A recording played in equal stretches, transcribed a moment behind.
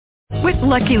With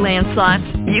Lucky Land Slots,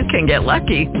 you can get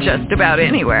lucky just about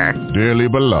anywhere. Dearly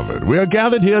beloved, we are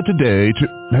gathered here today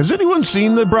to... Has anyone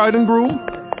seen the bride and groom?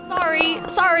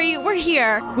 Sorry, we're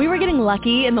here. We were getting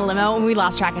lucky in the limo and we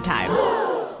lost track of time.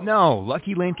 No,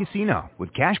 Lucky Land Casino,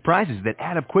 with cash prizes that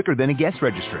add up quicker than a guest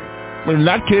registry. In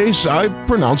that case, I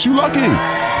pronounce you lucky.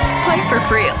 Play for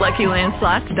free at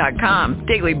LuckyLandSlots.com.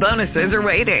 Daily bonuses are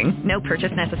waiting. No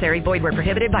purchase necessary. Void where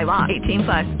prohibited by law.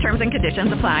 18+. Terms and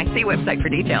conditions apply. See website for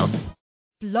details.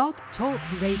 Blog Talk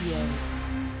Radio.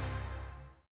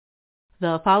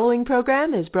 The following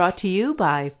program is brought to you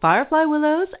by Firefly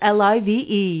Willows,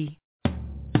 LIVE.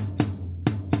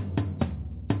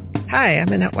 Hi, I'm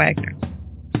Annette Wagner.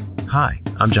 Hi,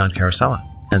 I'm John Carosella,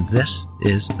 and this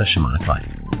is A Shamanic Life.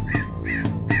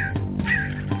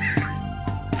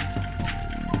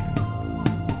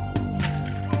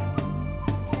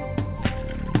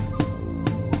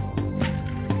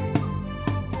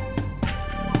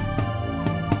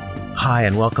 Hi,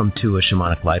 and welcome to A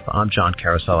Shamanic Life. I'm John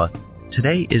Carosella.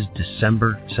 Today is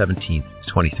December 17th,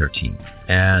 2013,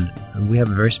 and we have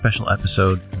a very special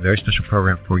episode, a very special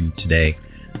program for you today.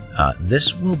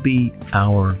 This will be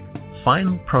our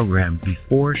final program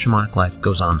before Shamanic Life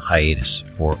goes on hiatus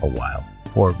for a while,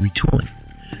 for retooling.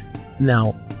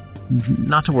 Now,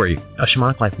 not to worry, A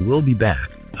Shamanic Life will be back,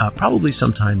 probably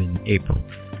sometime in April,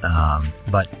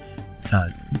 but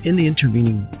in the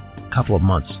intervening couple of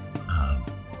months,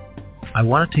 I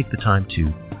want to take the time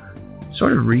to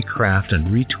sort of recraft and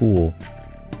retool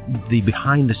the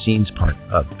behind-the-scenes part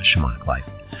of A Shamanic Life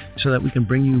so that we can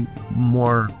bring you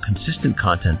more consistent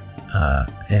content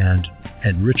and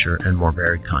richer and more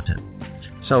varied content.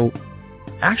 So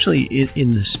actually,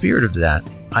 in the spirit of that,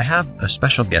 I have a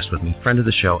special guest with me, friend of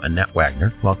the show, Annette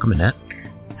Wagner. Welcome, Annette.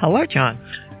 Hello, John.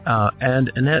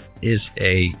 And Annette is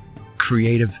a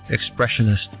creative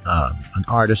expressionist, an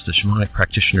artist, a shamanic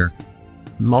practitioner,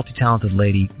 multi-talented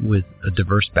lady with a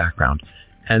diverse background.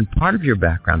 And part of your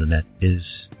background, Annette, is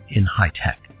in high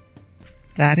tech.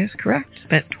 That is correct.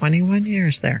 Spent 21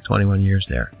 years there. 21 years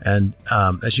there. And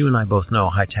as you and I both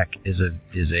know, high tech is a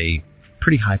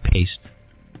pretty high-paced,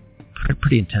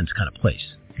 pretty intense kind of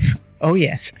place. Oh,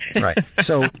 yes. Right.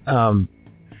 So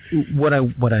what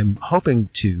I'm hoping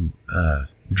to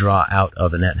draw out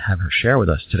of Annette and have her share with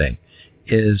us today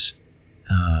is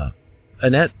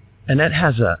Annette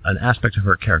has an aspect of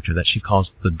her character that she calls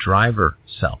the driver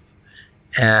self.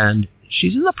 And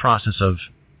she's in the process of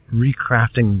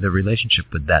recrafting the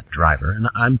relationship with that driver. And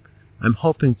I'm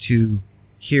hoping to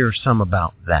hear some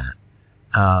about that.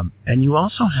 And you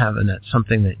also have, Annette,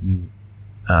 something that you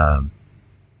I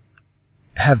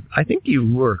think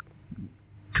you were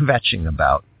kvetching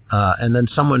about. And then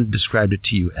someone described it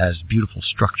to you as beautiful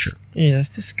structure. Yes,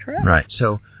 that's correct. Right.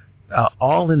 So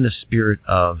all in the spirit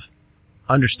of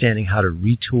understanding how to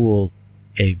retool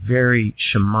a very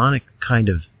shamanic kind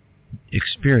of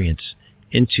experience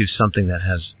into something that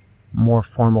has more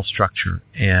formal structure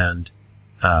and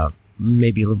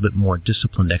maybe a little bit more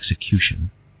disciplined execution.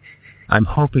 I'm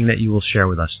hoping that you will share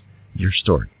with us your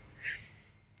story.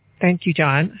 Thank you,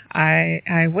 John.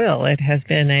 I will. It has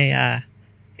been a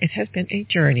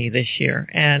journey this year,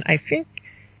 and I think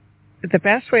the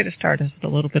best way to start is with a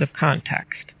little bit of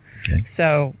context. Okay.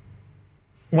 So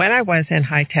when I was in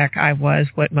high tech, I was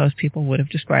what most people would have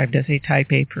described as a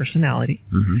type A personality.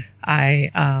 Mm-hmm. I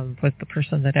was the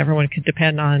person that everyone could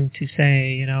depend on to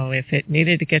say, if it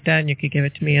needed to get done, you could give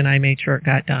it to me, and I made sure it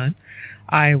got done.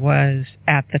 I was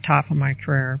at the top of my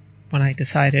career when I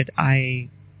decided I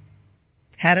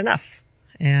had enough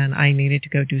and I needed to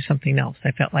go do something else.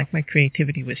 I felt like my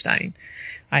creativity was dying.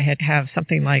 I had to have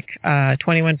something like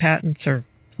 21 patents or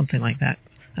something like that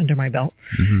under my belt.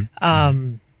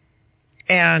 Mm-hmm.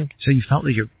 And so you felt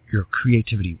that your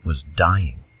creativity was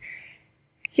dying.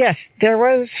 Yes,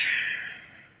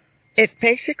 it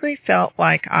basically felt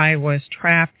like I was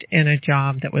trapped in a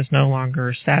job that was no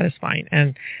longer satisfying.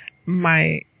 And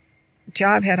my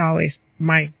job had always,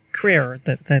 my career,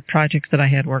 the projects that I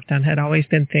had worked on had always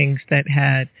been things that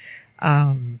had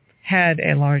had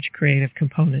a large creative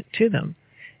component to them.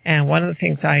 And one of the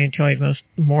things I enjoyed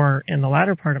more in the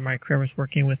latter part of my career was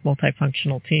working with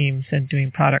multifunctional teams and doing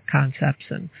product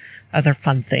concepts and other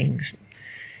fun things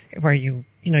where you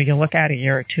look at a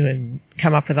year or two and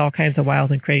come up with all kinds of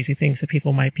wild and crazy things that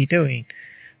people might be doing.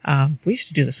 We used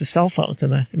to do this with cell phones,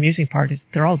 and the amusing part is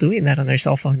they're all doing that on their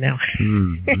cell phone now.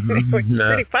 Mm-hmm. It's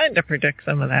pretty fun to predict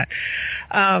some of that.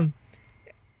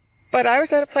 But I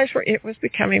was at a place where it was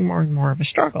becoming more and more of a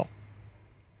struggle.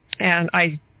 And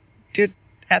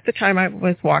at the time I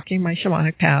was walking my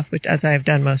shamanic path, which as I have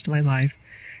done most of my life,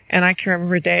 and I can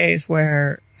remember days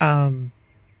where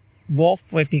Wolf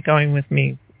would be going with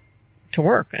me to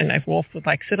work. And Wolf would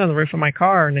like sit on the roof of my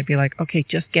car and they'd be like, okay,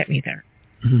 just get me there.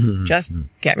 Just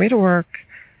get me to work.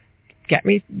 Get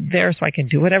me there so I can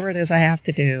do whatever it is I have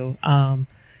to do.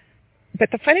 But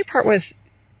the funny part was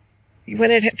when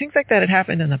things like that had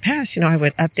happened in the past, I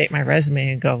would update my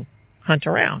resume and go hunt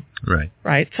around.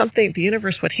 Right. Something, the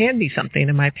universe would hand me something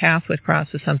and my path would cross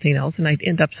to something else and I'd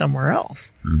end up somewhere else.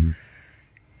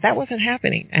 That wasn't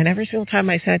happening. And every single time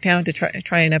I sat down to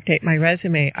try and update my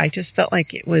resume, I just felt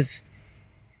like it was,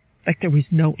 like there was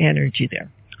no energy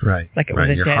there. Right. Like it was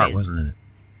a Your dead heart end. wasn't in it.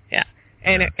 Yeah.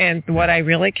 And what I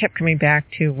really kept coming back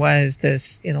to was this,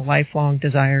 lifelong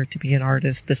desire to be an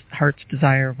artist, this heart's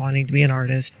desire of wanting to be an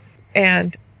artist.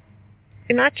 And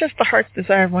not just the heart's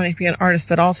desire of wanting to be an artist,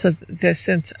 but also the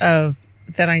sense of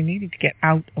that I needed to get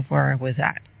out of where I was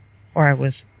at.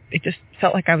 It just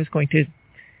felt like I was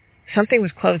something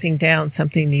was closing down,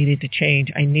 something needed to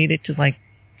change. I needed to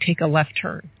take a left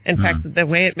turn. In fact, the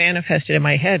way it manifested in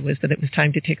my head was that it was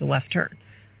time to take a left turn.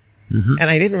 And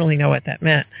I didn't really know what that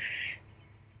meant.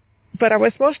 But I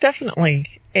was most definitely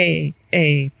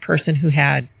a person who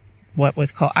had what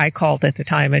I called at the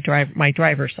time my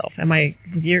driver self. And I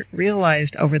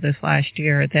realized over this last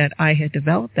year that I had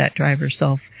developed that driver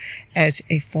self as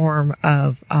a form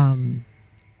of,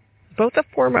 both a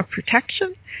form of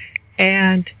protection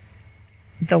and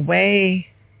the way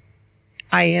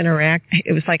I interact.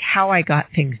 It was like how I got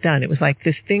things done. It was like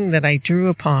this thing that I drew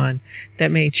upon that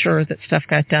made sure that stuff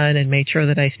got done and made sure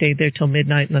that I stayed there till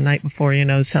midnight the night before,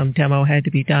 some demo had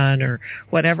to be done or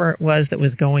whatever it was that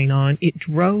was going on. It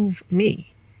drove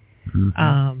me.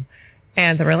 And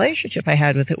the relationship I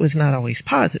had with it was not always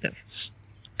positive.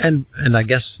 And I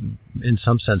guess in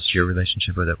some sense your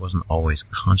relationship with it wasn't always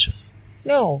conscious.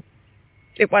 No,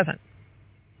 it wasn't.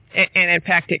 And in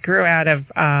fact, it grew out of,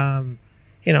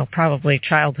 probably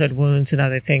childhood wounds and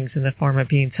other things in the form of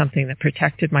being something that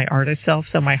protected my artist self.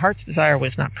 So my heart's desire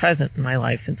was not present in my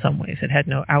life in some ways. It had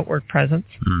no outward presence.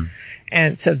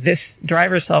 And so this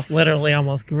driver self literally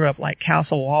almost grew up like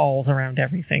castle walls around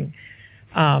everything,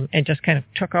 and just kind of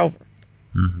took over.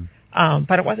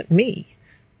 But it wasn't me.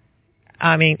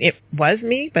 I mean, it was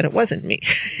me, but it wasn't me.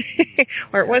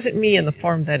 Or it wasn't me in the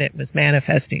form that it was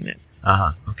manifesting it.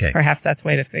 Okay. Perhaps that's the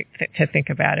way to think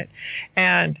about it.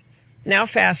 And now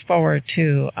fast forward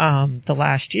to the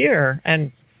last year,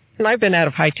 and I've been out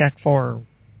of high tech for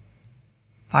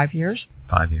 5 years.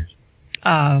 5 years.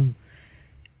 And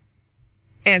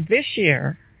this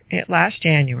year, last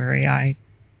January, I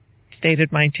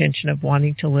stated my intention of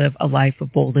wanting to live a life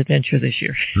of bold adventure this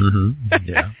year.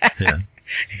 Yeah.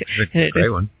 It's a great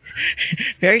one.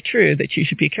 Very true that you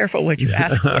should be careful what you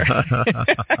ask for.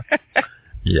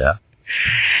 Yeah.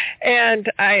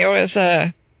 And I was,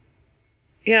 I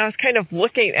was kind of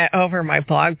looking over my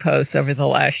blog posts over the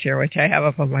last year, which I have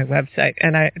up on my website.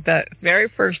 And the very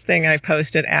first thing I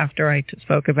posted after I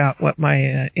spoke about what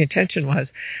my intention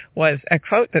was a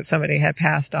quote that somebody had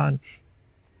passed on.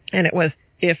 And it was,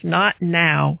 if not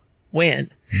now,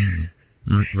 when?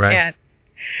 Right.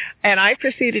 And I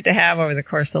proceeded to have over the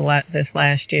course of this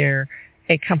last year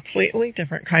a completely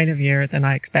different kind of year than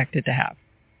I expected to have.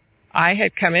 I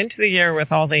had come into the year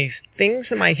with all these things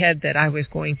in my head that I was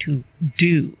going to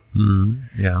do.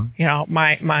 Yeah.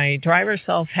 My driver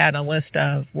self had a list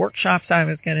of workshops I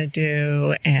was going to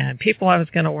do and people I was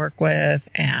going to work with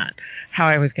and how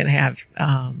I was going to have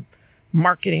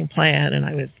marketing plan, and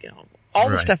I was, all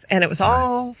the stuff, and it was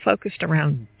all focused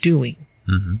around doing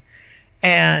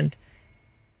and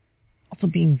also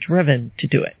being driven to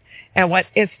do it. And what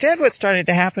started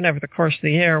to happen over the course of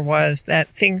the year was that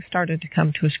things started to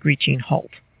come to a screeching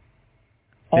halt.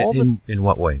 In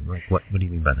what way? Like what do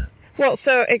you mean by that? Well,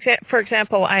 so for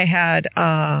example, I had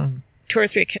 2 or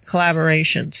 3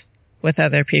 collaborations with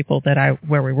other people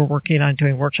where we were working on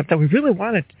doing workshops that we really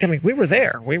wanted. I mean, we were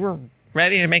there. We were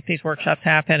ready to make these workshops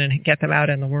happen and get them out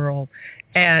in the world.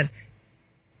 And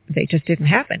they just didn't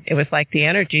happen. It was like the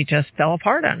energy just fell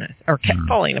apart on us or kept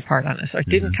falling apart on us or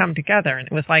didn't come together. And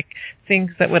it was like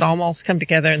things that would almost come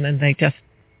together and then they just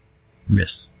miss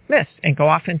and go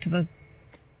off into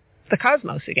the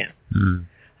cosmos again.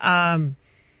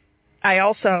 I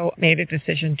also made a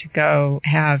decision to go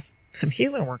have some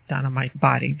healing work done on my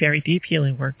body, very deep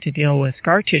healing work to deal with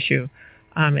scar tissue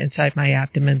inside my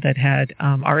abdomen that had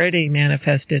already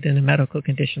manifested in a medical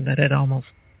condition that had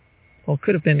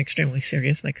could have been extremely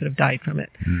serious, and I could have died from it.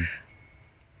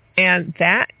 And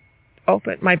that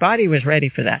my body was ready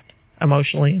for that,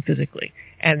 emotionally and physically.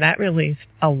 And that released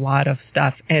a lot of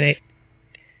stuff. And it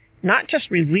not just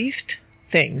released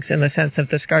things in the sense of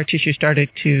the scar tissue started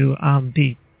to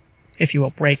be if you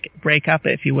will, break up,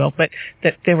 if you will, but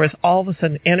that there was all of a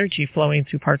sudden energy flowing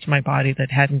through parts of my body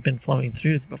that hadn't been flowing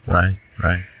through before.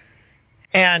 Right.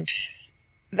 And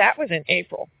that was in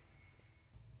April.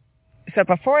 So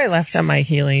before I left on my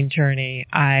healing journey,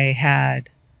 I had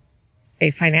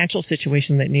a financial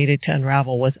situation that needed to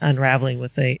was unraveling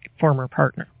with a former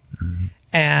partner. Mm-hmm.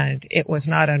 And it was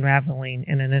not unraveling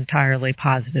in an entirely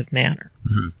positive manner.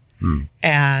 Mm-hmm. Mm-hmm.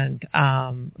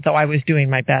 And though I was doing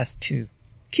my best to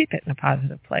keep it in a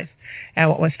positive place. And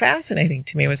what was fascinating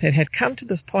to me was it had come to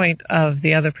this point of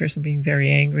the other person being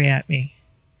very angry at me.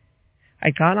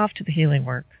 I'd gone off to the healing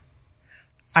work.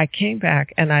 I came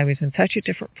back and I was in such a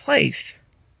different place.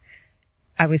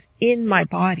 I was in my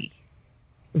body,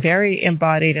 very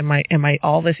embodied, and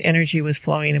all this energy was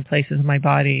flowing in places in my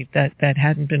body that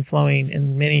hadn't been flowing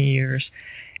in many years.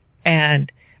 And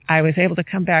I was able to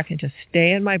come back and just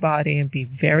stay in my body and be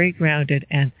very grounded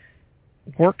and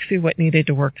work through what needed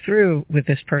to work through with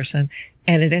this person.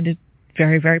 And it ended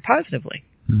very, very positively.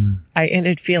 Mm. I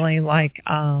ended feeling like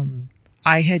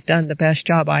I had done the best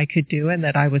job I could do and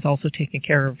that I was also taken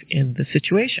care of in the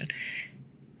situation.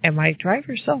 And my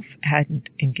driver self hadn't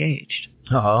engaged.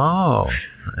 Oh,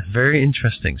 very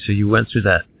interesting. So you went through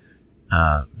that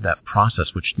process,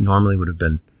 which normally would have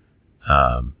been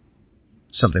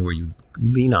something where you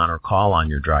lean on or call on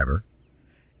your driver.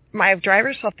 My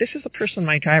driver self, this is a person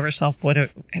my driver self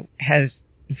gets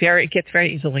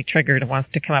very easily triggered and wants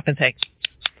to come up and say,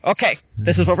 okay,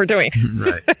 this is what we're doing.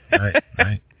 Right.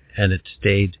 And it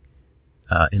stayed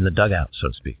in the dugout, so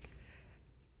to speak.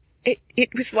 It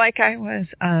was like I was,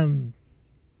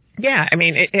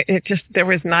 it just, there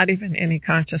was not even any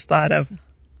conscious thought of,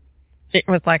 it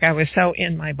was like I was so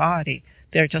in my body,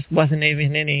 there just wasn't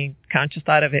even any conscious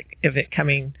thought of it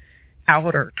coming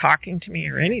out or talking to me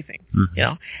or anything, mm-hmm. you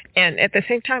know. And at the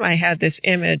same time, I had this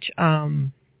image,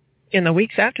 in the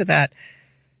weeks after that,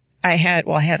 I had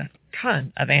a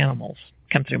ton of animals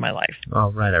come through my life.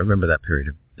 Oh, right. I remember that period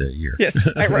of the year. Yes.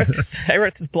 I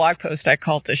wrote this blog post I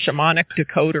called the Shamanic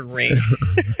Decoder Ring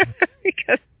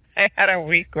because I had a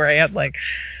week where I had snake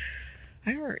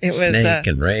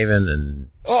and raven and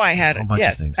I had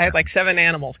like 7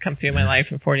 animals come through my life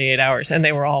in 48 hours, and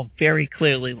they were all very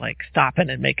clearly like stopping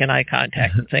and making eye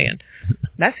contact and saying,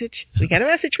 "Message, we got a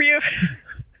message for you."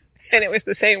 And it was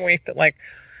the same week that like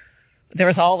there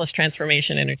was all this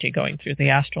transformation energy going through the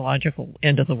astrological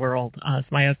end of the world. As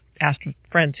my astro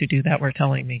friends who do that were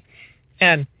telling me,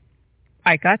 and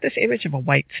I got this image of a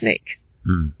white snake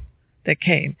that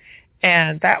came,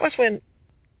 and that was when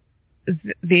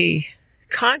the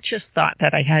conscious thought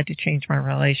that I had to change my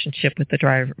relationship with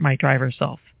my driver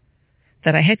self,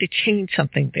 that I had to change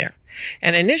something there.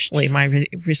 And initially my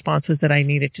response was that I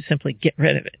needed to simply get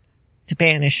rid of it, to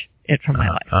banish it from my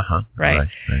life. Right.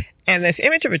 And this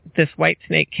image of this white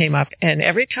snake came up, and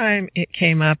every time it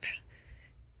came up,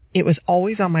 it was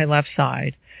always on my left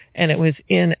side, and it was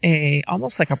in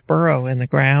almost like a burrow in the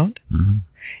ground, mm-hmm.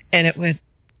 and it would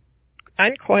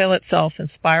uncoil itself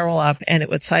and spiral up, and it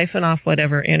would siphon off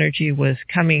whatever energy was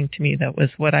coming to me that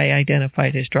was what I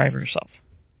identified as driver self.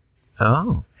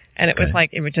 Oh. And it was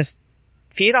like it would just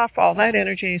feed off all that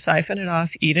energy, siphon it off,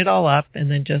 eat it all up,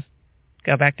 and then just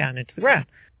go back down into the ground.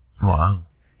 Wow.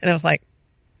 And I was like,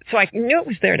 so I knew it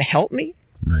was there to help me.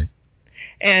 Right.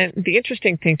 And the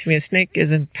interesting thing to me is snake is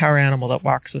a power animal that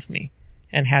walks with me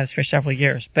and has for several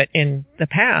years. But in the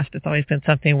past, it's always been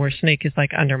something where snake is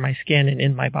like under my skin and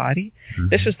in my body. Mm-hmm.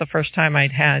 This was the first time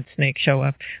I'd had snake show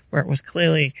up where it was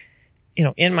clearly,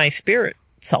 in my spirit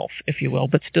self, if you will,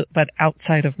 but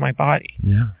outside of my body.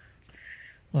 Yeah.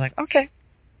 I'm like, okay.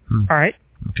 All right.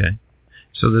 Okay.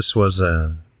 So this was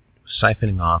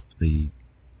siphoning off the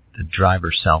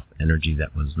driver self energy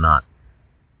that was not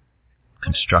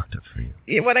constructive for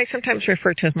you. What I sometimes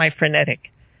refer to as my frenetic.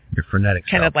 Your frenetic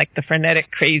kind self. Of like the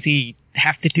frenetic, crazy,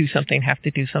 have to do something.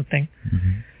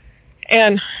 Mm-hmm.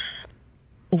 And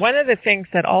one of the things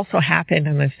that also happened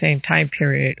in the same time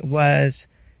period was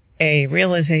a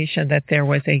realization that there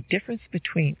was a difference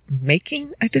between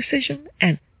making a decision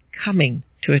and coming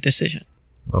to a decision.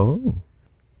 Oh.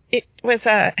 It was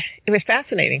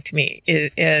fascinating to me.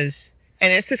 And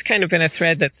it's just kind of been a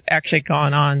thread that's actually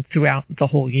gone on throughout the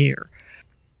whole year.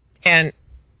 And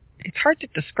it's hard to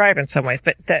describe in some ways,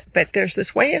 but there's this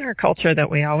way in our culture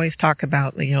that we always talk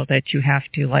about, that you have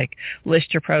to like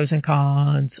list your pros and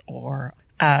cons, or,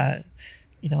 that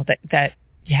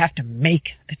you have to make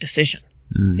a decision.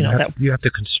 You have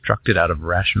to construct it out of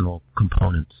rational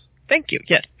components. Thank you.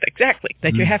 Yes, exactly.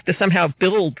 That you have to somehow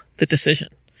build the decision.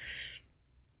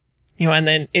 And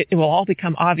then it will all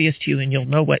become obvious to you and you'll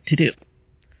know what to do.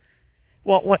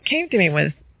 Well, what came to me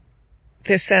was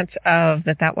this sense of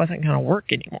that wasn't going to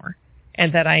work anymore,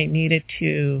 and that I needed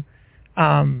to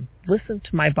listen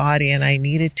to my body, and I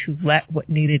needed to let what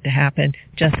needed to happen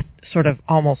just sort of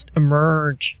almost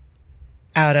emerge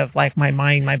out of like my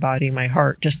mind, my body, my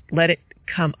heart. Just let it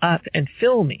come up and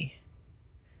fill me.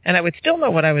 And I would still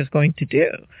know what I was going to do,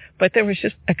 but there was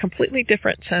just a completely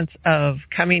different sense of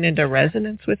coming into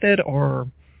resonance with it,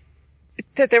 or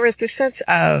that there was this sense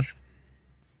of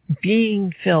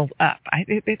being filled up.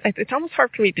 It's almost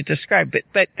hard for me to describe,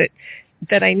 but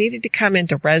that I needed to come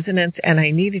into resonance, and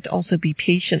I needed to also be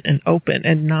patient and open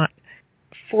and not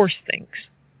force things.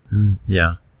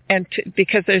 Yeah. And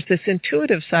because there's this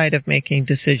intuitive side of making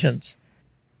decisions,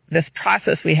 this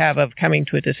process we have of coming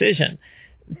to a decision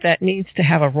that needs to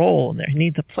have a role in there,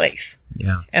 needs a place.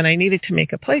 Yeah. And I needed to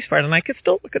make a place for it. And I could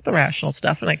still look at the rational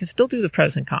stuff, and I could still do the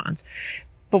pros and cons.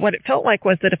 But what it felt like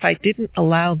was that if I didn't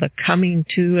allow the coming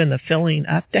to and the filling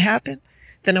up to happen,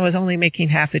 then I was only making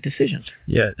half a decision.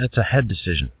 Yeah, it's a head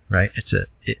decision, right?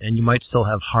 And you might still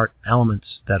have heart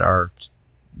elements that are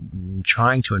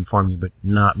trying to inform you, but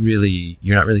you're not really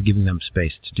giving them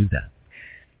space to do that.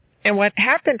 And what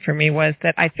happened for me was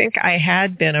that I think I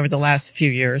had been over the last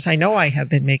few years, I know I have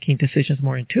been making decisions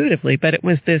more intuitively, but it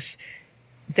was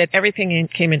that everything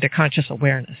came into conscious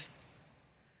awareness.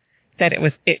 That it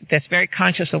was this very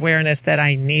conscious awareness that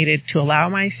I needed to allow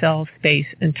myself space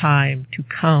and time to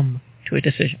come to a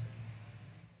decision.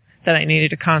 That I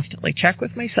needed to constantly check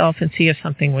with myself and see if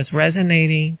something was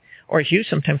resonating, or as you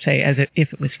sometimes say,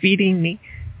 if it was feeding me.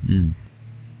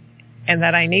 And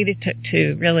that I needed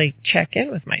to really check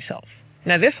in with myself.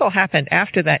 Now, this all happened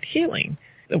after that healing,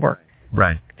 the work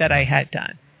that I had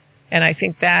done. And I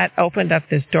think that opened up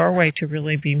this doorway to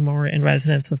really be more in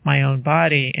resonance with my own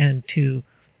body and to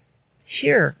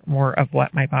hear more of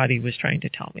what my body was trying to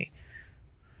tell me,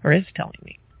 or is telling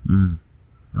me.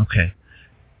 Okay.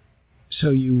 So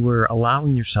you were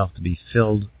allowing yourself to be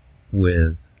filled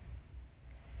with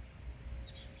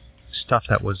stuff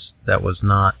that was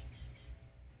not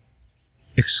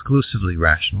exclusively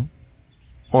rational,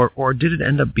 or did it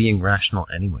end up being rational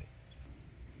anyway?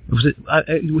 Was it?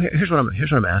 Here's what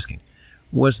I'm asking: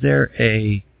 was there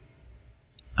a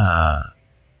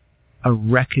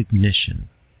recognition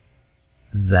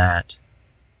that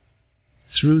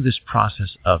through this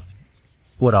process of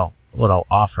what I'll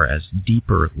offer as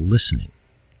deeper listening,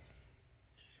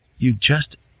 you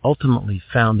just ultimately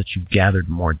found that you gathered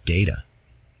more data?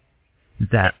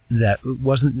 That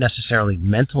wasn't necessarily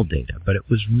mental data, but it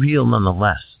was real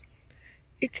nonetheless.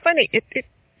 It's funny. It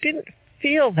didn't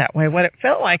feel that way. What it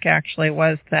felt like actually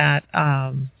was that,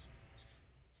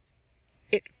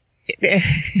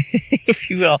 if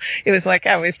you will, it was like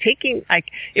I was taking,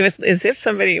 it was as if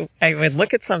I would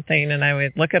look at something and I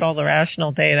would look at all the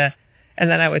rational data,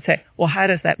 and then I would say, well, how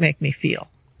does that make me feel?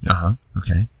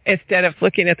 Okay. Instead of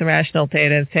looking at the rational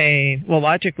data and saying, well,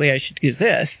 logically I should do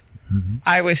this.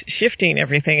 I was shifting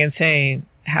everything and saying,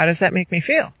 how does that make me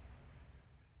feel?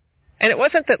 And it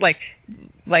wasn't that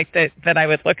that I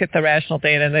would look at the rational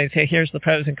data and they'd say, here's the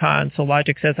pros and cons. So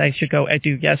logic says I should go,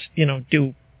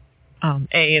 do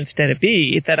A instead of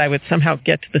B, that I would somehow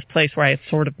get to this place where I had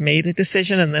sort of made a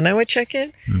decision and then I would check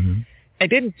in. I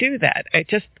didn't do that. I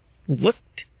just looked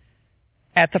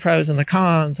at the pros and the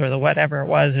cons, or the whatever it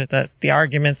was, or the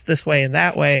arguments this way and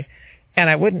that way, and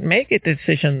I wouldn't make a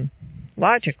decision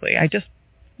logically. I just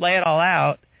lay it all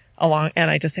out along,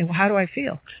 and I just say, well, how do I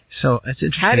feel? So it's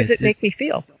interesting. How does it make me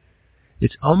feel?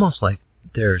 It's almost like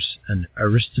there's an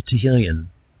Aristotelian,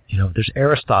 there's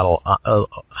Aristotle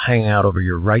hanging out over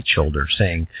your right shoulder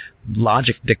saying,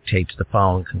 logic dictates the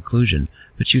following conclusion.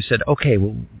 But you said, okay,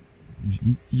 well,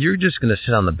 you're just going to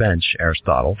sit on the bench,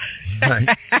 Aristotle,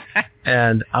 right?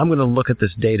 And I'm going to look at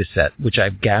this data set, which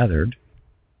I've gathered,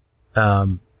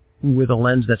 with a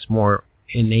lens that's more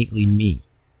innately me.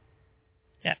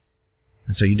 Yeah.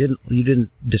 And so you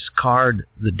didn't discard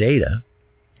the data.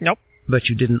 Nope. But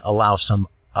you didn't allow some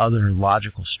other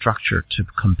logical structure to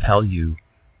compel you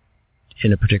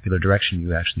in a particular direction.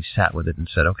 You actually sat with it and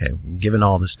said, okay, given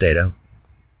all this data,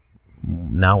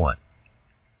 now what?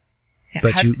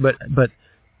 Yeah, but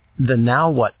the now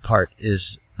what part is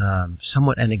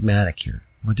somewhat enigmatic here.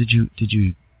 What did you do? Did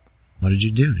you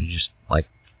just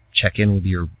check in with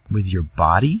your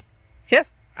body? Yeah,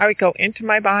 I would go into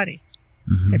my body.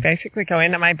 I basically go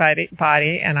into my body,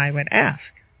 and I would ask.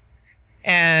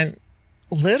 And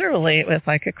literally, it was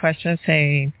like a question of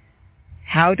saying,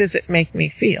 "How does it make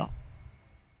me feel?"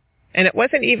 And it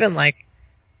wasn't even like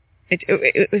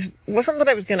it wasn't that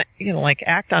I was going to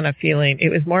act on a feeling. It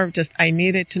was more of just I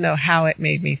needed to know how it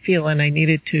made me feel, and I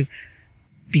needed to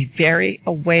be very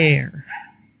aware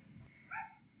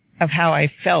of how I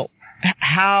felt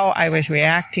how I was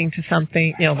reacting to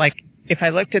something, like if I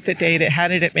looked at the data, how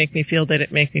did it make me feel? Did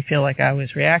it make me feel like I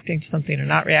was reacting to something or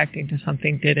not reacting to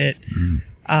something? Did it,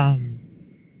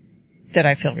 did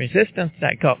I feel resistance?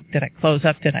 Did I close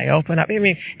up? Did I open up?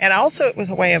 And also it was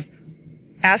a way of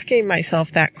asking myself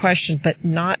that question, but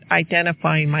not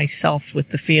identifying myself with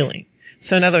the feeling.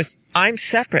 So in other words, I'm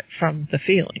separate from the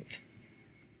feelings.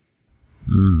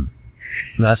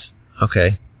 That's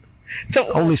okay.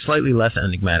 So only slightly less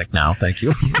enigmatic now. Thank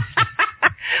you.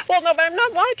 Well, no, but I'm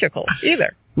not logical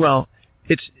either. Well,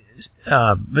 it's,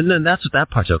 but then that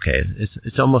part's okay.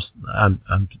 It's almost,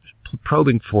 I'm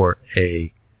probing for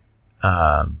a,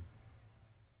 how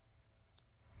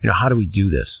do we do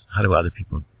this? How do other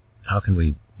people,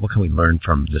 what can we learn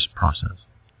from this process?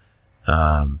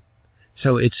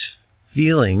 So it's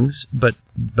feelings, but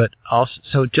also,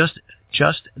 so just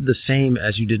the same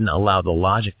as you didn't allow the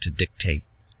logic to dictate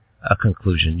a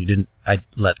conclusion. You didn't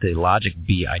let the logic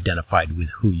be identified with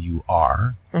who you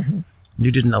are. Mm-hmm.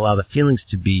 You didn't allow the feelings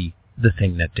to be the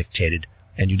thing that dictated,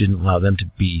 and you didn't allow them to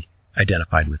be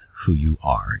identified with who you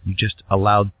are. You just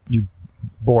you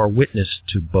bore witness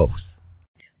to both.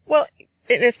 Well,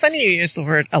 it's funny you use the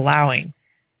word allowing.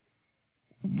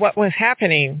 What was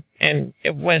happening, and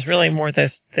it was really more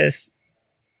this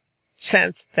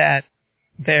sense that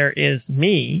there is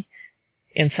me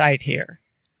inside here,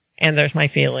 and there's my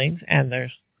feelings, and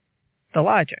there's the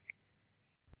logic.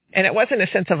 And it wasn't a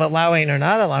sense of allowing or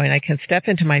not allowing. I can step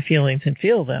into my feelings and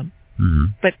feel them. Mm-hmm.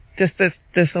 But just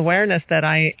this awareness that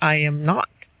I am not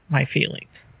my feelings.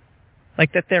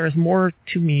 Like that there is more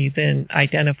to me than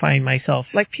identifying myself.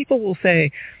 Like people will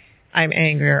say, I'm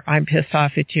angry, or I'm pissed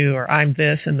off at you, or I'm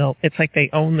this, and it's like they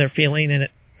own their feeling and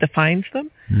it defines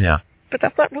them. Yeah. But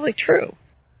that's not really true.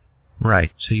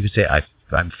 Right. So you could say,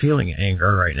 I'm feeling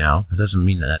anger right now. It doesn't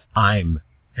mean that I'm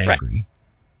angry.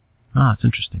 Right. It's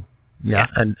interesting. Yeah.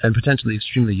 And potentially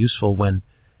extremely useful when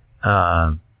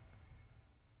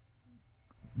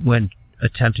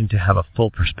attempting to have a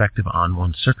full perspective on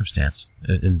one's circumstance,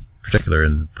 in particular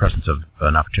in the presence of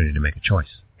an opportunity to make a choice.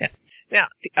 Yeah. Now,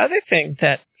 the other thing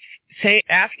that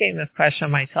asking this question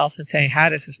of myself and saying, how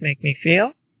does this make me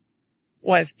feel?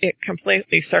 Was it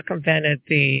completely circumvented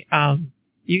the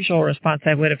usual response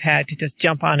I would have had to just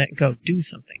jump on it and go do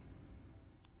something.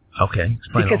 Okay.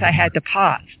 Explain because I had to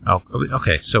pause. Oh,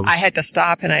 okay. So I had to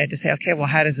stop and I had to say, okay, well,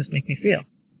 how does this make me feel?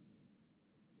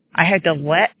 I had to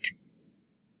let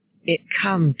it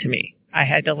come to me. I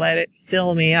had to let it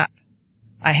fill me up.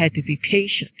 I had to be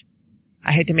patient.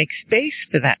 I had to make space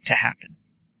for that to happen.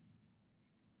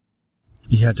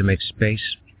 You had to make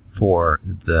space for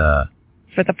the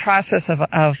process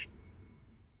of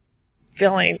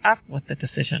filling up with the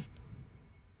decision,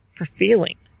 for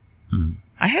feeling. Mm-hmm.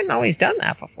 I hadn't always done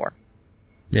that before.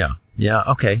 Yeah.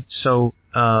 Okay. So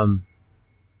what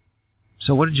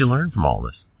did you learn from all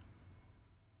this?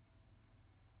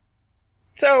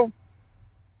 So,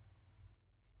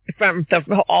 from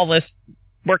all this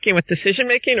working with decision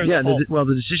making, or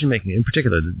the decision making in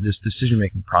particular, this decision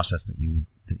making process that you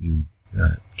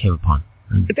came upon.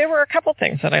 There were a couple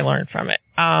things that I learned from it.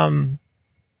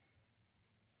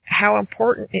 How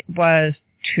important it was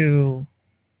to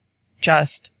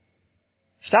just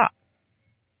stop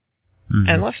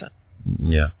and listen.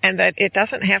 Yeah. And that it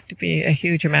doesn't have to be a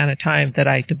huge amount of time that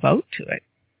I devote to it.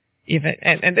 Even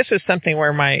and this was something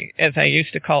where as I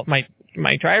used to call it,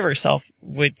 my driver self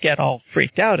would get all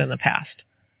freaked out in the past.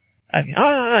 I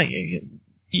mean,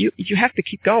 you have to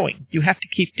keep going. You have to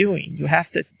keep doing. You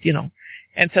have to,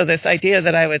 And so this idea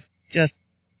that I would just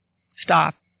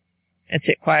stop and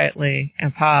sit quietly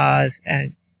and pause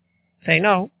and say,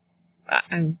 no,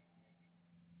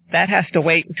 that has to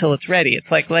wait until it's ready.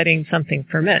 It's like letting something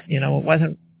ferment.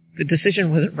 The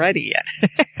decision wasn't ready yet.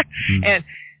 And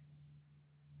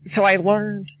so I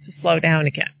learned to slow down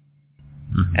again.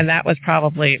 Mm-hmm. And that was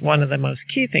probably one of the most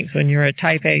key things. When you're a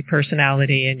type A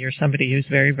personality and you're somebody who's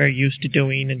very, very used to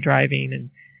doing and driving and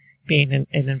being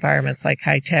in environments like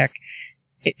high tech,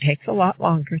 it takes a lot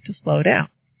longer to slow down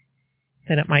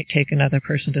than it might take another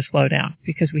person to slow down,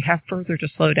 because we have further to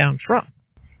slow down from.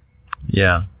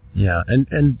 Yeah.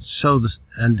 And so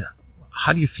and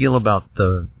how do you feel about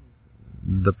the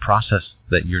process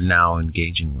that you're now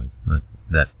engaging with?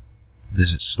 That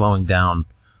is it slowing down?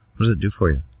 What does it do for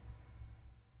you?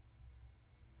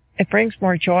 It brings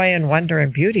more joy and wonder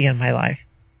and beauty in my life.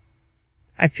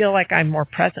 I feel like I'm more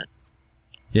present.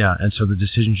 Yeah, and so the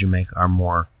decisions you make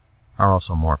are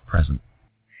also more present.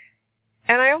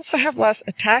 And I also have less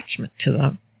attachment to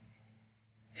them.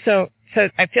 So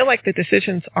I feel like the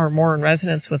decisions are more in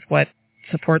resonance with what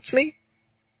supports me.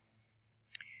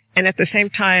 And at the same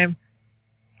time,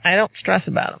 I don't stress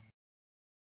about them.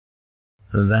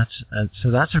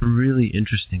 So that's a really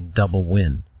interesting double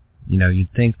win.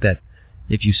 You'd think that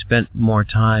if you spent more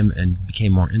time and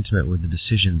became more intimate with the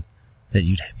decision, that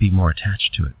you'd be more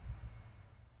attached to it.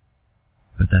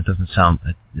 But that doesn't sound.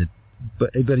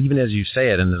 But even as you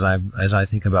say it, and as I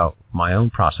think about my own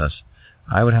process,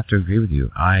 I would have to agree with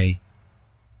you. I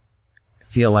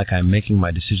feel like I'm making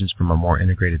my decisions from a more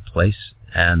integrated place,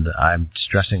 and I'm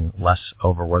stressing less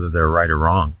over whether they're right or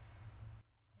wrong.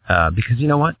 Because you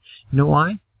know what? You know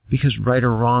why? Because right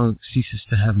or wrong ceases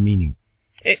to have meaning.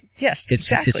 Yes,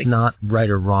 exactly. It's not right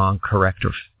or wrong, correct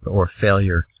or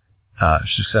failure,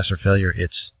 success or failure.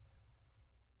 It's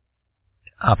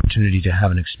opportunity to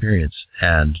have an experience,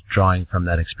 and drawing from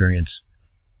that experience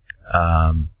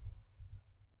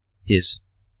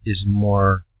is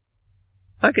more.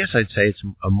 I guess I'd say it's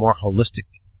a more holistic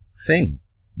thing,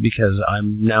 because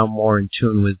I'm now more in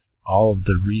tune with all of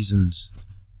the reasons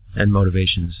and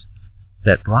motivations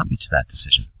that brought me to that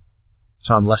decision.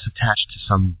 So I'm less attached to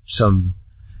some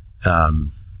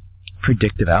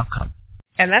predictive outcome.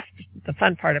 And that's the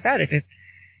fun part about it. If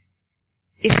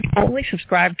you only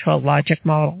subscribe to a logic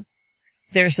model,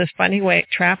 there's this funny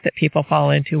trap that people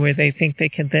fall into where they think they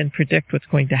can then predict what's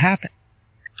going to happen.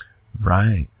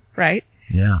 Right. Right?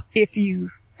 Yeah. If you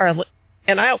are,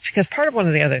 because part of one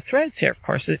of the other threads here, of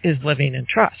course, is living in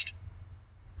trust.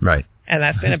 Right. And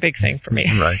that's been a big thing for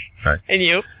me. Right. And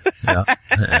you? Yeah.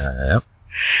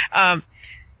 Yep.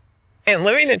 And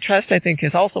living in trust, I think,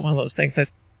 is also one of those things that,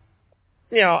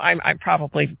 I'm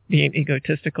probably being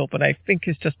egotistical, but I think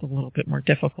is just a little bit more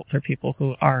difficult for people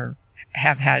who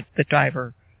have had the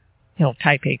driver,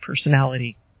 type A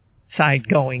personality side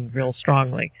going real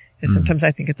strongly. And sometimes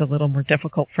I think it's a little more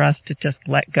difficult for us to just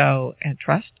let go and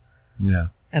trust. Yeah.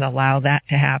 And allow that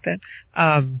to happen.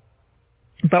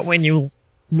 But when you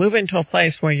move into a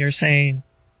place where you're saying,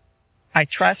 I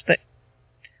trust that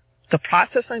the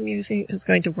process I'm using is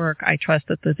going to work. I trust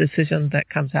that the decision that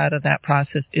comes out of that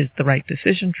process is the right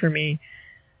decision for me.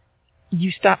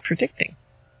 You stop predicting.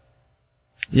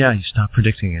 Yeah, you stop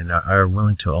predicting and are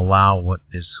willing to allow what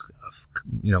is,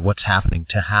 what's happening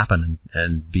to happen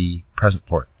and be present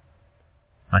for it.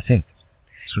 I think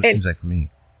that's what it seems like for me.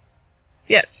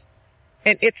 Yes.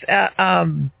 And it's, I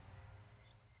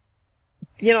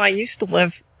used to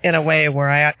live in a way where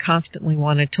I constantly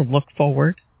wanted to look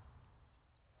forward.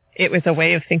 It was a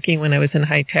way of thinking when I was in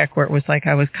high tech where it was like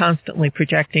I was constantly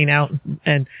projecting out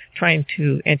and trying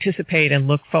to anticipate and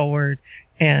look forward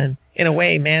and, in a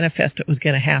way, manifest what was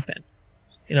going to happen.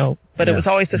 But it was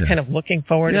always this kind of looking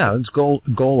forward. Yeah, it's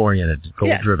goal-oriented,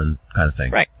 goal-driven kind of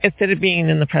thing. Right, instead of being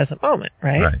in the present moment,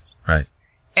 right? Right.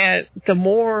 And the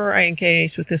more I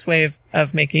engage with this way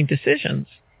of making decisions,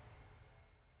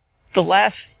 the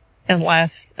less and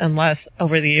less and less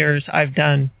over the years I've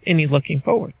done any looking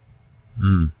forward.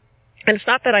 And it's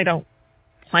not that I don't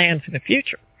plan for the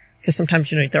future, because sometimes,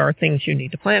 there are things you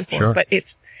need to plan for, sure. But it's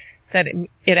that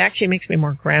it actually makes me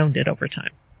more grounded over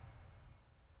time.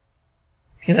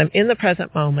 Because I'm in the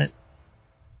present moment.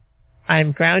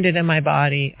 I'm grounded in my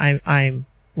body. I'm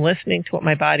listening to what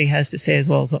my body has to say as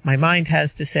well as what my mind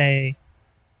has to say.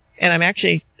 And I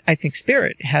think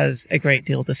spirit has a great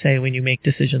deal to say when you make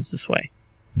decisions this way.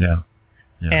 Yeah.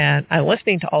 And I'm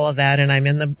listening to all of that, and I'm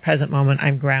in the present moment.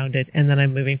 I'm grounded, and then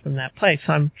I'm moving from that place.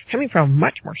 So I'm coming from a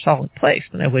much more solid place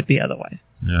than I would be otherwise.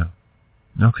 Yeah.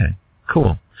 Okay.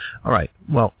 Cool. All right.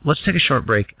 Well, let's take a short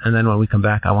break, and then when we come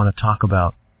back, I want to talk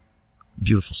about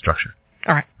beautiful structure.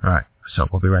 All right. So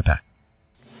we'll be right back.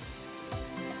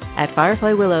 At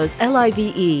Firefly Willows,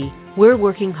 LIVE, we're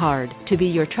working hard to be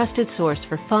your trusted source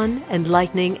for fun,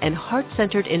 enlightening, and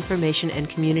heart-centered information and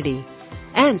community.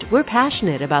 And we're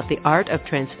passionate about the art of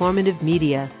transformative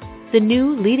media, the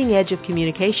new leading edge of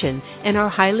communication in our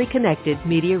highly connected,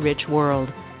 media-rich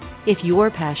world. If you're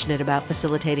passionate about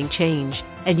facilitating change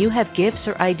and you have gifts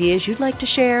or ideas you'd like to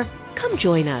share, come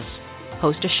join us.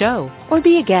 Host a show or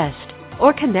be a guest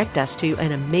or connect us to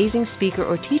an amazing speaker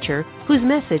or teacher whose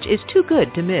message is too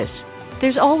good to miss.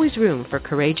 There's always room for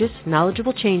courageous,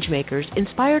 knowledgeable changemakers,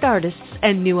 inspired artists,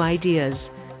 and new ideas.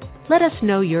 Let us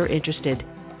know you're interested.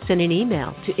 Send an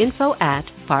email to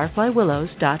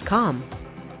info@fireflywillows.com.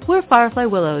 We're Firefly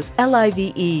Willows,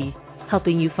 LIVE,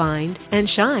 helping you find and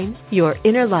shine your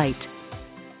inner light.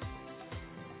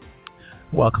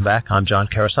 Welcome back. I'm John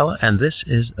Carosella, and this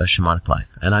is A Shamanic Life.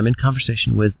 And I'm in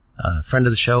conversation with a friend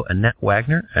of the show, Annette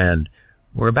Wagner, and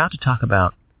we're about to talk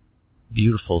about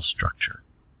beautiful structure.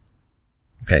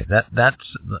 Okay, that's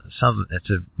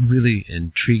a really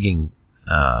intriguing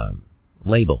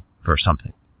label for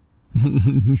something.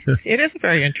 It is a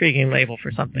very intriguing label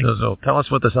for something. So tell us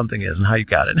what the something is and how you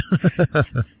got it.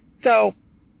 So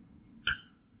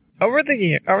over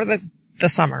the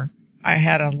summer, I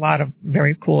had a lot of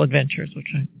very cool adventures, which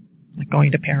I like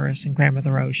going to Paris and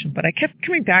Grandmother Ocean. But I kept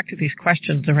coming back to these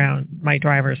questions around my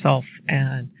driver self,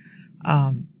 and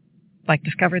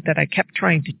discovered that I kept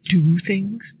trying to do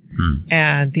things,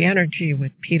 and the energy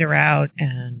would peter out,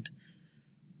 and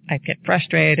I'd get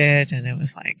frustrated, and it was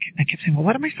like I kept saying, "Well,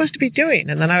 what am I supposed to be doing?"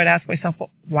 And then I would ask myself, "Well,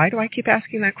 why do I keep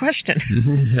asking that question?"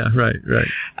 Yeah, right.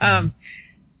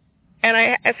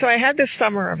 So I had this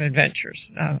summer of adventures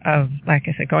of, like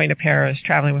I said, going to Paris,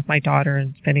 traveling with my daughter,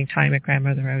 and spending time at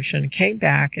Grandmother Ocean. Came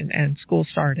back, and school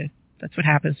started. That's what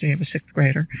happens to me. I was a sixth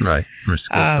grader. Right. Where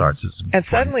school starts. And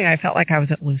suddenly I felt like I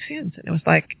was at loose ends. And it was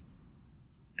like,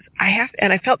 I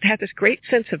had this great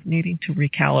sense of needing to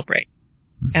recalibrate.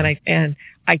 Mm-hmm. And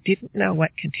I didn't know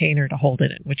what container to hold it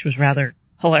in, which was rather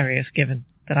hilarious given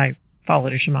that I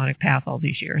followed a shamanic path all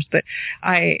these years. But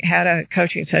I had a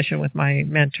coaching session with my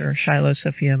mentor, Shiloh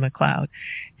Sophia McLeod,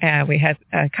 and we had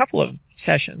a couple of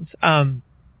sessions. And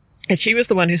she was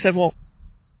the one who said, well,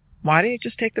 why don't you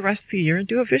just take the rest of the year and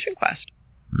do a vision quest?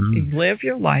 You live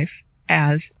your life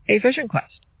as a vision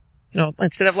quest.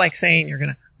 Instead of like saying you're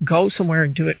going to go somewhere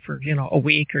and do it for, a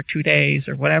week or 2 days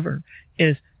or whatever,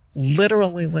 is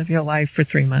literally live your life for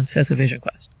 3 months as a vision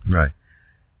quest. Right.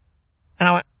 And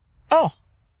I went, oh.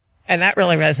 And that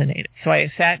really resonated. So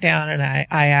I sat down and I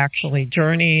actually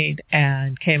journeyed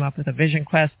and came up with a vision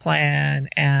quest plan,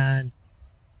 and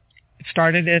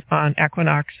started it on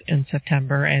equinox in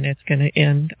September, and it's going to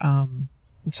end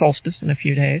solstice in a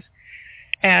few days.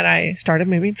 And I started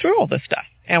moving through all this stuff.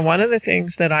 And one of the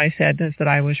things that I said is that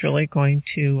I was really going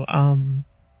to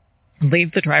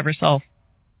leave the driver self,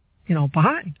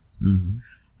 behind.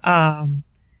 Mm-hmm.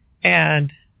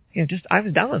 And I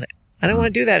was done with it. I don't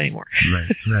want to do that anymore.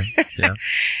 Right, yeah.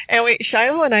 And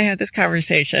Shiloh and I had this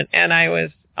conversation, and I was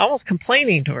almost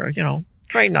complaining to her,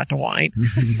 trying not to whine.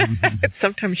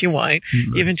 Sometimes you whine,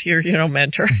 even to your,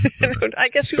 mentor. I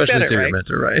guess who's especially better, to right? Your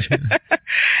mentor, right?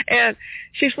 And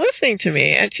she's listening to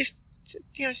me, and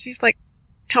she's like,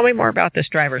 tell me more about this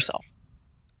driver self.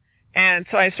 And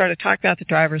so I started talking about the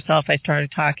driver self. I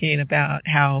started talking about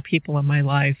how people in my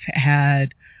life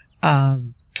had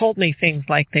told me things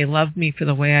like they loved me for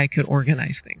the way I could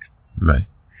organize things. Right.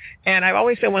 And I've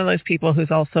always been one of those people who's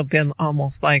also been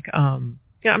almost like, I'm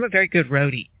a very good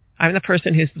roadie. I'm the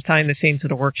person who's behind the scenes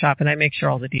at a workshop, and I make sure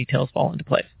all the details fall into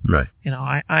place. Right.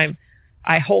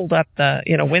 I hold up the,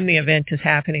 when the event is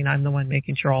happening, I'm the one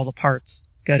making sure all the parts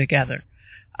go together.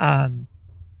 And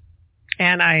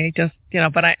I just,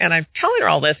 I'm telling her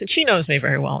all this, and she knows me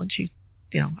very well, and she's,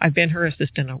 I've been her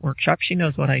assistant at a workshop. She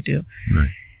knows what I do. Right.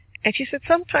 And she said,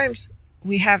 sometimes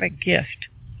we have a gift,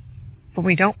 but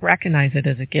we don't recognize it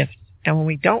as a gift. And when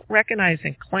we don't recognize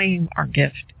and claim our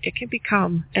gift, it can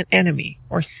become an enemy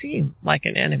or seem like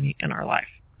an enemy in our life.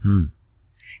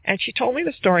 And she told me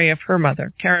the story of her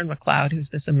mother, Karen McLeod, who's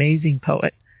this amazing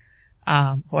poet,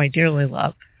 who I dearly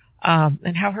love,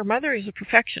 and how her mother is a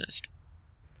perfectionist.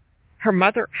 Her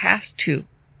mother has to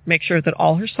make sure that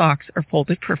all her socks are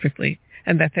folded perfectly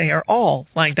and that they are all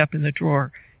lined up in the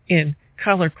drawer in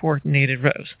color-coordinated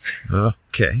rows.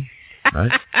 Okay.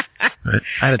 Right.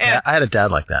 I had a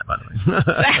dad like that, by the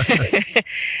way.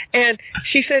 And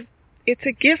she said, it's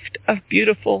a gift of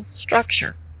beautiful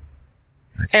structure.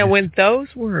 And when those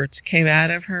words came out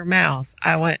of her mouth,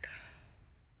 I went,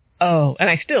 oh,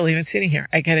 and I still, even sitting here,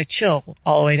 I get a chill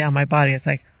all the way down my body. It's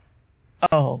like,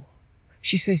 oh.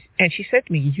 She said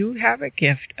to me, you have a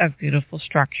gift of beautiful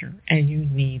structure, and you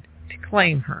need to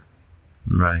claim her.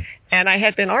 Right. And I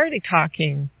had been already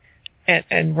talking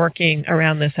and working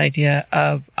around this idea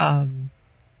of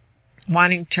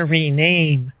wanting to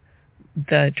rename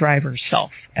the driver's self,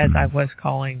 as I was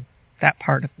calling that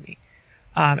part of me.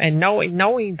 And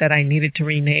knowing that I needed to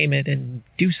rename it and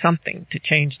do something to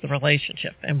change the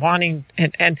relationship, and wanting,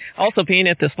 and also being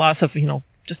at this loss of,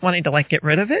 just wanting to get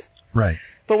rid of it. Right.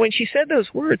 But when she said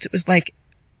those words, it was like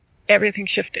everything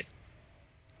shifted.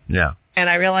 Yeah. And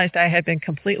I realized I had been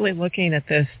completely looking at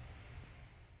this,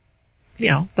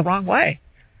 the wrong way.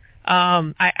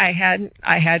 I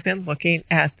had been looking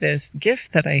at this gift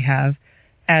that I have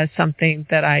as something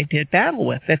that I did battle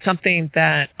with. It's something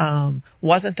that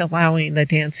wasn't allowing the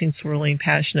dancing, swirling,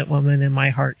 passionate woman in my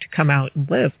heart to come out and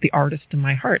live, the artist in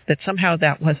my heart, that somehow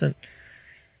that wasn't,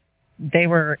 they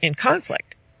were in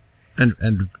conflict.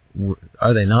 And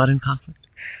are they not in conflict?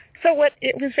 So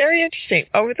it was very interesting.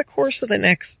 Over the course of the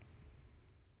next,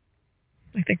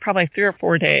 I think probably 3 or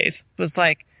 4 days, it was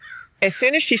like, as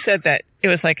soon as she said that, it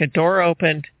was like a door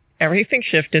opened, everything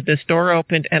shifted, this door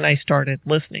opened, and I started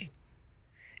listening.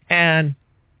 And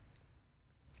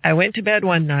I went to bed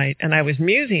one night and I was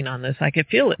musing on this. I could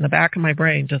feel it in the back of my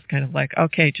brain, just kind of like,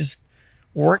 okay, just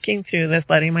working through this,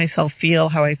 letting myself feel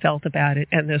how I felt about it.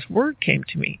 And this word came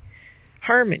to me,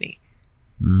 harmony.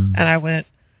 And I went,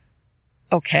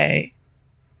 okay,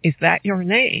 is that your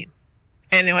name?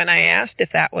 And when I asked if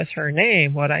that was her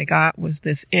name, what I got was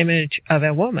this image of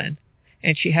a woman.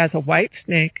 And she has a white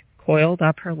snake coiled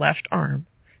up her left arm.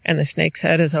 And the snake's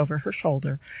head is over her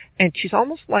shoulder. And she's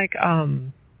almost like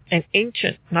an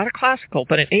ancient, not a classical,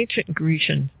 but an ancient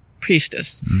Grecian priestess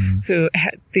who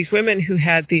had these women who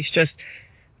had these just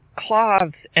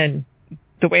cloths and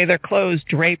the way their clothes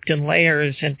draped in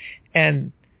layers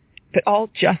and but all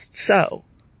just so,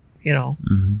 you know,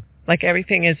 like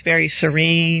everything is very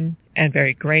serene and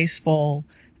very graceful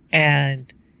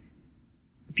and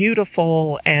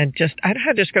beautiful and just, I don't know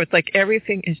how to describe it. It's like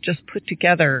everything is just put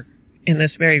together in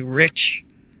this very rich,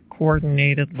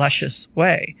 coordinated, luscious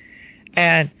way.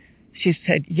 And she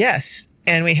said, yes.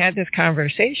 And we had this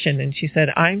conversation and she said,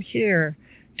 I'm here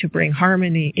to bring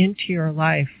harmony into your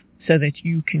life so that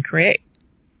you can create.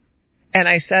 And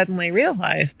I suddenly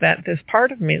realized that this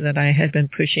part of me that I had been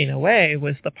pushing away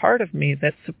was the part of me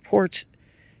that supports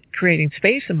creating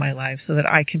space in my life so that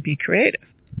I can be creative.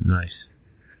 Nice.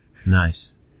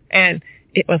 And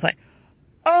it was like,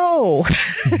 oh.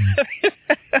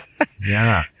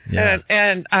 Yeah.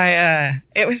 And I,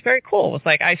 it was very cool. It was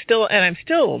like, I'm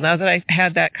still, now that I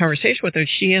had that conversation with her,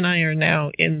 she and I are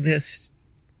now in this,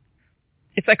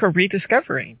 it's like a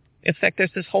rediscovering. It's like there's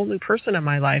this whole new person in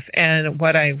my life, and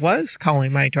what I was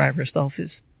calling my driver self is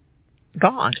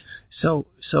gone. So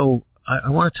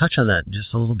I want to touch on that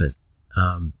just a little bit.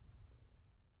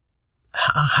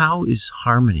 How is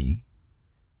harmony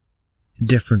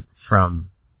different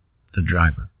from the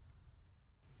driver?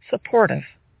 Supportive.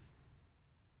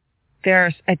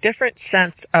 There's a different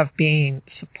sense of being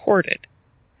supported.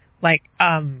 Like,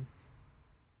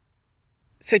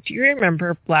 so do you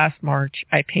remember last March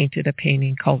I painted a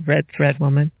painting called Red Thread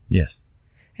Woman? Yes.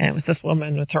 And it was this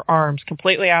woman with her arms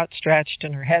completely outstretched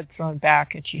and her head thrown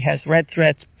back, and she has red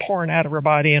threads pouring out of her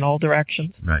body in all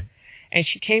directions. Right. And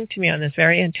she came to me on this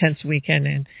very intense weekend,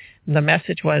 and the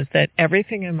message was that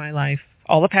everything in my life,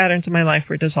 all the patterns in my life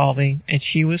were dissolving, and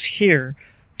she was here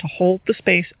to hold the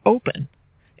space open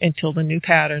until the new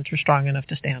patterns were strong enough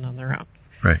to stand on their own.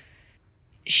 Right.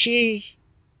 She's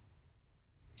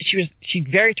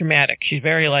very dramatic. She's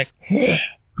very like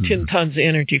 10 tons of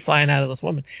energy flying out of this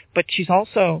woman, but she's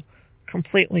also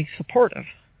completely supportive.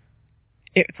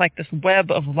 It's like this web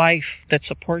of life that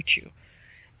supports you.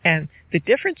 And the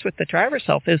difference with the driver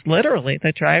self is literally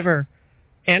the driver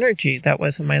energy that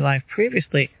was in my life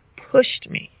previously pushed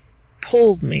me,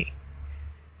 pulled me,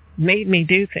 made me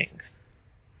do things.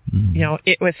 You know,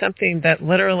 it was something that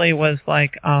literally was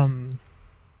like, I'm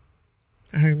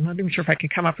not even sure if I can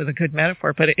come up with a good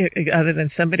metaphor, but other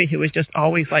than somebody who was just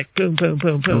always like boom, boom,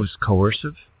 boom, boom. It was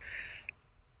coercive?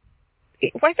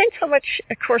 It wasn't so much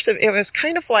coercive. It was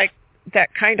kind of like that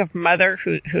kind of mother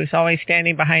who's always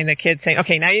standing behind the kids saying,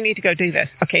 okay, now you need to go do this.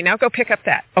 Okay, now go pick up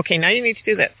that. Okay, now you need to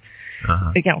do this.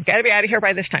 You know, got to be out of here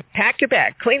by this time. Pack your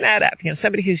bag. Clean that up. You know,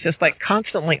 somebody who's just like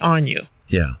constantly on you.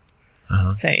 Yeah.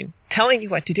 Telling you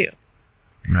what to do.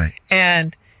 Right.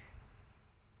 And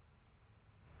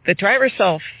the driver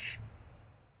self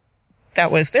that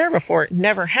was there before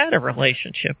never had a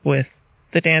relationship with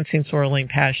the dancing, swirling,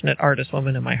 passionate artist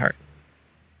woman in my heart.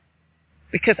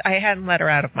 Because I hadn't let her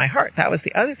out of my heart. That was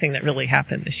the other thing that really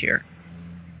happened this year.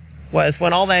 Was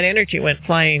when all that energy went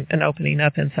flying and opening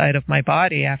up inside of my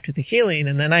body after the healing,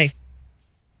 and then I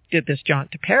did this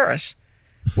jaunt to Paris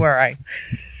where I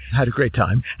had a great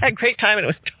time. And it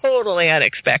was totally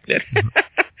unexpected.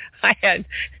 I had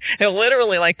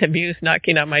literally like the muse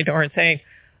knocking on my door and saying,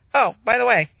 oh, by the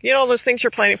way, you know all those things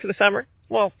you're planning for the summer?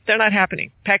 Well, they're not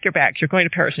happening. Pack your bags. You're going to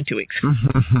Paris in 2 weeks.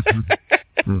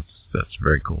 That's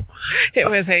very cool. It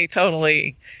was a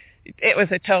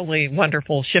totally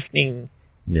wonderful shifting.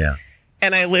 Yeah.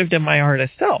 And I lived in my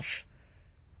artist self.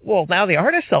 Well, now the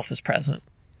artist self is present.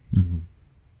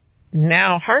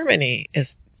 Now harmony is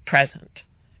present.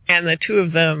 And the two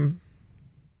of them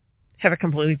have a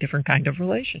completely different kind of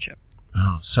relationship.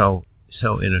 Oh, so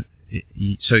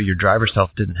your driver self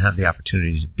didn't have the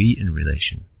opportunity to be in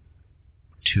relation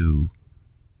to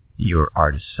your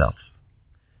artist self,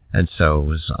 and so it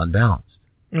was unbalanced.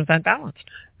 It was unbalanced.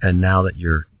 And now that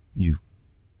you've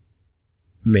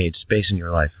made space in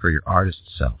your life for your artist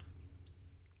self,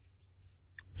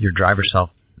 your driver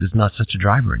self is not such a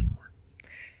driver anymore.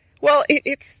 Well,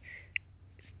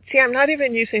 See, I'm not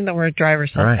even using the word driver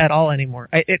self at all anymore.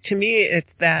 To me, it's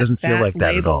that doesn't feel like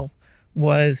that label at all.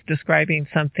 was describing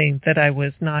something that I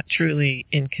was not truly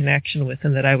in connection with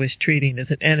and that I was treating as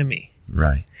an enemy.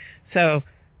 Right. So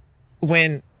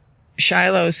when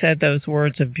Shiloh said those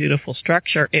words of beautiful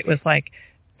structure, it was like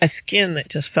a skin that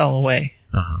just fell away.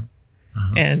 Uh-huh.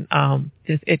 Uh-huh. And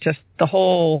it just, the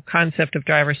whole concept of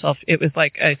driver self, it was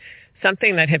like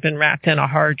something that had been wrapped in a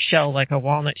hard shell, like a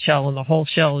walnut shell, and the whole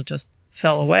shell just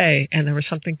fell away, and there was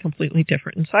something completely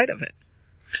different inside of it.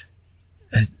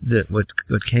 What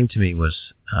came to me was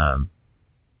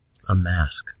a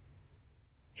mask.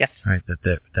 Yes. Right.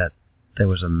 That there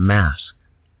was a mask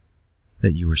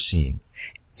that you were seeing.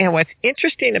 And what's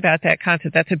interesting about that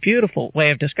concept, that's a beautiful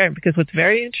way of describing it, because what's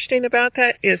very interesting about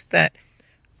that is that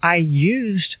I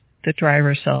used the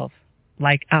driver self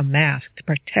like a mask to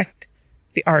protect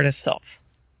the artist self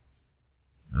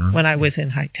when I was in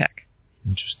high tech.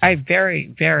 Interesting. I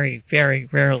very, very, very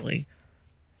rarely,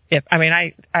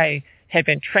 I had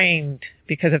been trained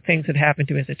because of things that happened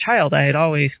to me as a child. I had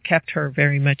always kept her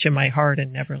very much in my heart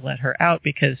and never let her out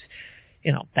because,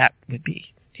 that would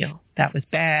be, that was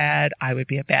bad. I would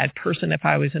be a bad person if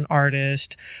I was an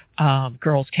artist.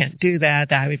 Girls can't do that.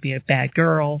 That would be a bad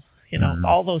girl.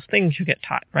 All those things you get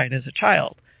taught, right, as a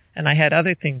child. And I had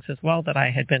other things as well that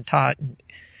I had been taught.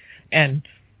 And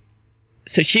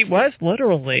so she was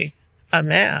literally a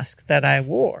mask that I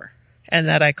wore and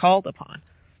that I called upon.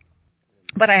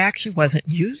 But I actually wasn't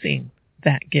using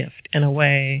that gift in a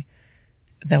way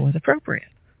that was appropriate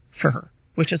for her,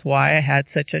 which is why I had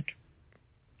it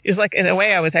was like, in a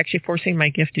way, I was actually forcing my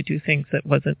gift to do things that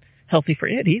wasn't healthy for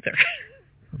it either.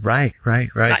 Right.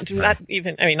 Not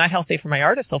even, not healthy for my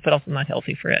artist self, but also not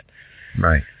healthy for it.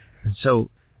 Right. And so,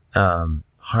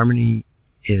 harmony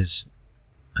is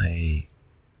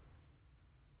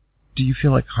do you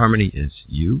feel like harmony is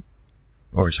you,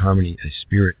 or is harmony a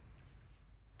spirit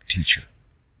teacher?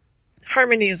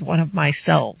 Harmony is one of my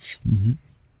selves. Mm-hmm.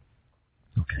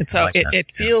 Okay. And so it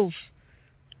feels,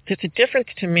 it's a difference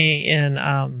to me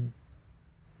in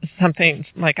something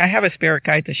like I have a spirit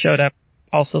guide that showed up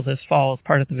also this fall as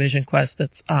part of the Vision Quest.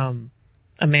 That's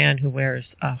a man who wears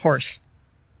a horse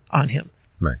on him.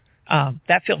 Right.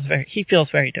 He feels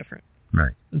very different.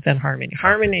 Right. Than harmony.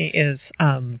 Harmony is,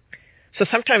 so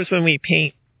sometimes when we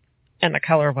paint in the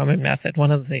Color of Woman method,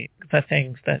 one of the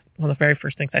very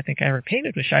first things I think I ever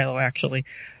painted with Shiloh actually,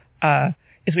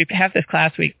 is we have this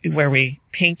class where we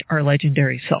paint our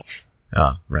legendary self.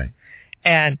 Oh, right.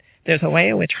 And there's a way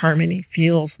in which harmony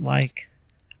feels like,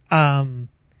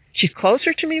 she's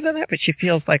closer to me than that, but she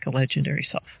feels like a legendary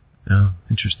self. Oh,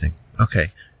 interesting.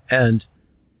 Okay. And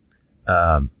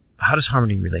how does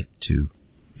harmony relate to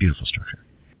beautiful structure?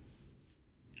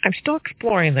 I'm still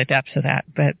exploring the depths of that,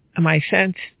 but my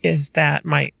sense is that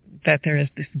there is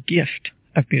this gift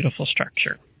of beautiful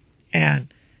structure.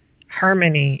 And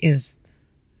harmony is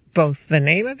both the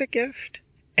name of the gift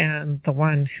and the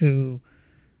one who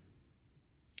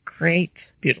creates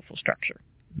beautiful structure.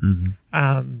 Mm-hmm.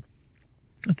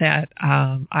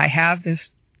 I have this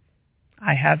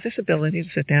ability to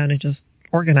sit down and just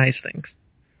organize things.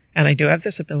 And I do have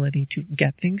this ability to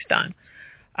get things done.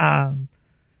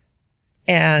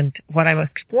 And what I'm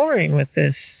exploring with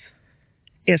this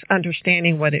is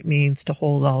understanding what it means to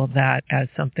hold all of that as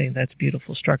something that's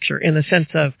beautiful structure in the sense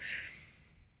of,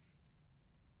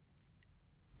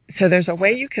 so there's a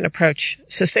way you can approach,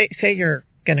 so say you're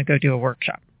going to go do a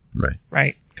workshop. Right.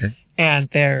 Right. Okay. And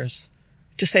there's,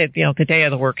 just say, the day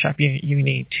of the workshop, you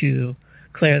need to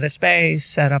clear the space,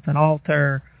 set up an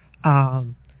altar,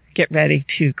 get ready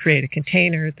to create a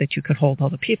container that you could hold all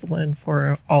the people in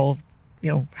for all,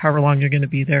 however long you're going to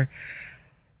be there.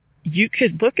 You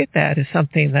could look at that as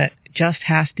something that just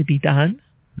has to be done.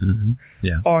 Mm-hmm.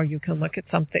 Yeah. Or you can look at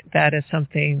something that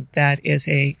is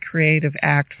a creative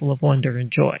act full of wonder and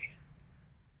joy.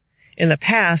 In the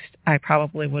past, I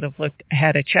probably would have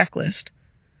had a checklist,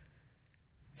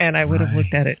 and I would have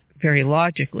looked at it very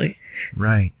logically.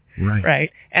 Right.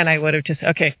 And I would have just,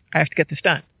 okay, I have to get this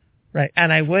done. Right.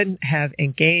 And I wouldn't have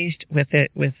engaged with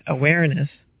it with awareness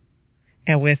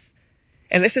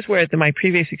and this is where my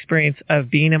previous experience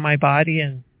of being in my body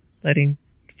and adding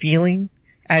the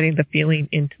feeling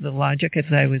into the logic as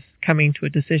I was coming to a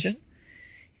decision.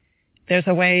 There's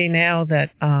a way now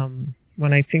that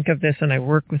when I think of this and I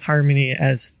work with harmony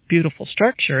as beautiful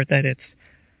structure, that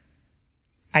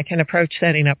I can approach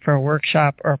setting up for a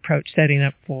workshop or approach setting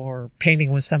up for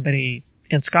painting with somebody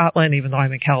in Scotland, even though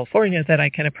I'm in California, that I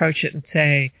can approach it and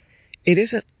say, it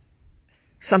isn't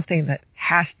something that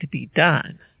has to be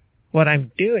done. What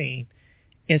I'm doing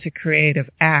is a creative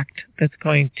act that's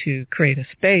going to create a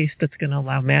space that's going to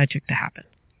allow magic to happen.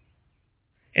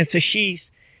 And so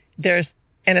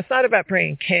And it's not about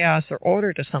bringing chaos or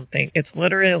order to something. It's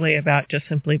literally about just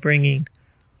simply bringing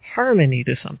harmony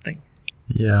to something.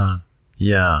 Yeah.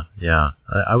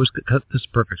 I was, this is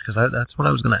perfect, because that's what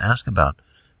I was going to ask about.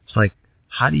 It's like,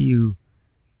 how do you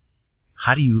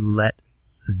let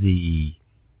the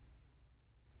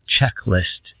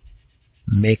checklist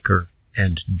maker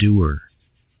and doer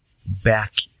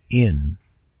back in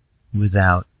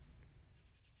without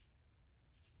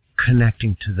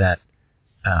connecting to that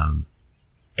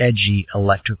edgy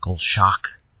electrical shock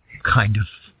kind of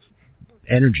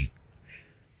energy?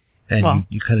 And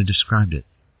you kind of described it.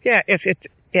 Yeah,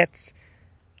 it's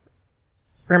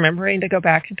remembering to go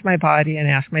back into my body and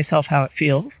ask myself how it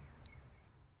feels.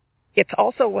 It's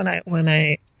also when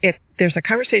there's a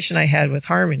conversation I had with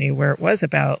Harmony where it was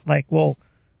about like, well,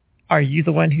 are you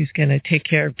the one who's going to take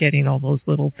care of getting all those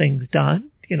little things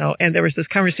done? You know, and there was this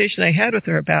conversation I had with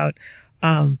her about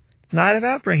not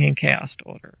about bringing chaos to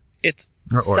order. It's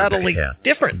subtly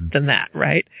different than that,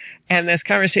 right? And this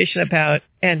conversation about,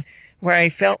 and where I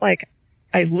felt like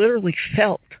I literally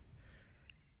felt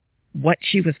what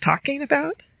she was talking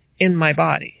about in my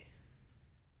body.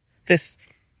 And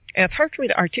it's hard for me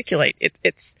to articulate. It's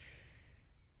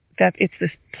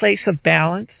this place of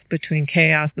balance between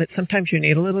chaos, that sometimes you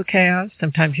need a little chaos,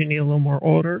 sometimes you need a little more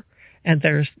order, and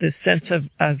there's this sense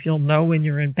of you'll know when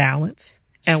you're in balance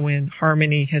and when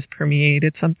harmony has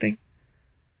permeated something,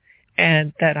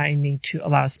 and that I need to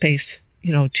allow space,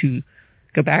 to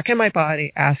go back in my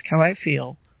body, ask how I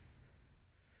feel,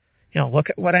 look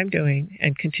at what I'm doing,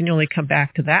 and continually come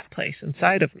back to that place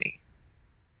inside of me.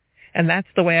 And that's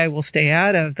the way I will stay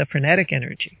out of the frenetic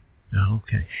energy. Oh,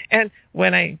 okay. And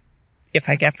if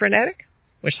I get frenetic,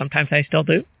 which sometimes I still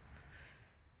do,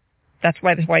 that's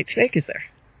why the white snake is there.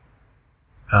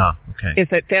 Oh, okay. Is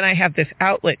that then I have this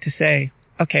outlet to say,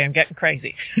 okay, I'm getting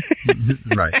crazy.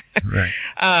 Right.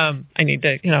 I need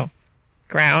to,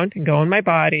 ground and go in my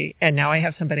body, and now I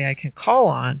have somebody I can call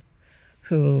on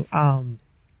who,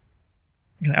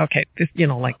 okay, this,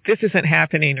 this isn't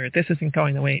happening, or this isn't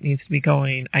going the way it needs to be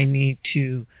going. I need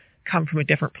to come from a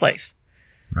different place.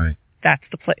 Right. That's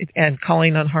the place. And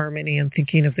calling on harmony and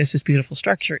thinking of this as beautiful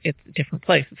structure, it's a different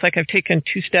place. It's like I've taken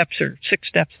 2 steps or 6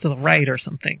 steps to the right or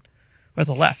something, or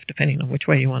the left, depending on which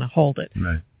way you want to hold it.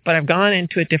 Right. But I've gone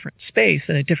into a different space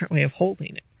and a different way of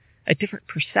holding it, a different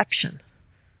perception.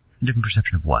 A different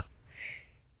perception of what?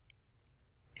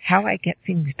 How I get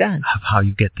things done. Of how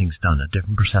you get things done. A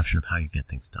different perception of how you get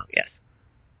things done. Yes.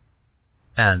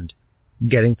 And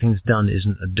getting things done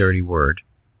isn't a dirty word.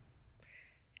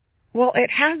 Well,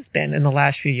 it has been in the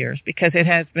last few years, because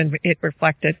it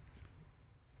reflected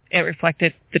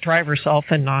the driver's self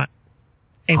and not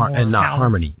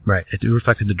harmony. Right. It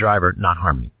reflected the driver, not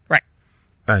harmony. Right.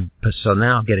 And so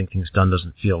now getting things done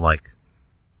doesn't feel like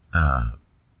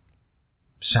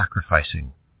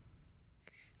sacrificing.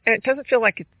 And it doesn't feel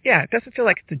like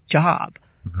it's a job.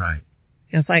 Right.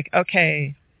 It's like,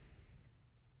 okay.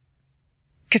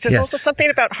 Because there's also something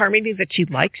about harmony that she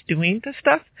likes doing this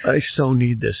stuff. I so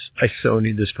need this.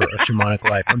 for A Shamanic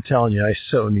Life. I'm telling you, I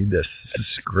so need this. This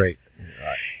is great.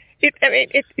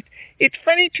 It's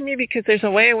funny to me because there's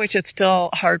a way in which it's still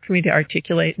hard for me to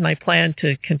articulate, and I plan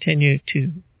to continue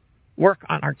to work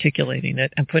on articulating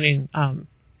it and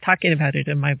talking about it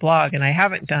in my blog. And I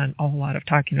haven't done a whole lot of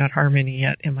talking about harmony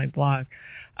yet in my blog.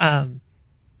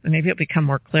 Maybe it'll become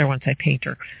more clear once I paint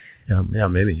her. Yeah,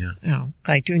 maybe, yeah.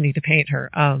 I do need to paint her.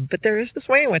 But there is this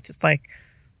way in which it's like,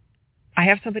 I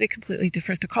have somebody completely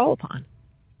different to call upon.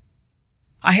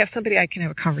 I have somebody I can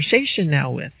have a conversation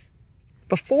now with.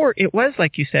 Before, it was,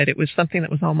 like you said, it was something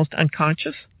that was almost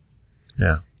unconscious.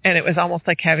 Yeah. And it was almost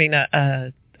like having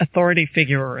a authority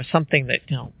figure or something that,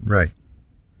 Right.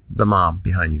 The mom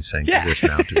behind you saying, do this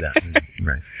now, do that.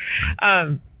 Right.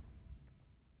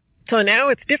 So now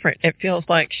it's different. It feels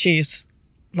like she's,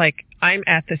 like, I'm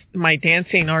at this, my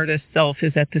dancing artist self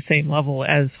is at the same level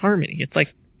as harmony. It's like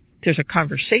there's a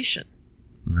conversation.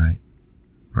 Right.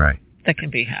 That can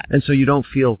be had. And so you don't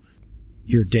feel,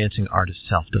 your dancing artist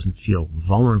self doesn't feel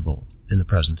vulnerable in the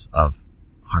presence of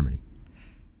harmony.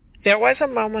 There was a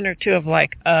moment or two of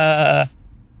like, Can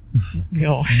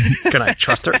I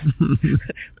trust her?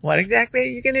 What exactly are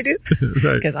you going to do?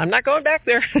 Right. Because I'm not going back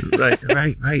there. Right,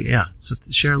 yeah. So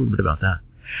share a little bit about that.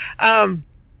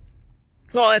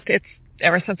 Well, it's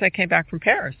ever since I came back from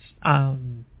Paris.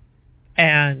 And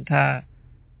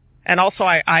also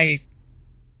I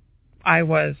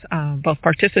was both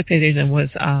participated and was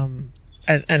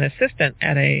as an assistant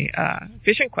at a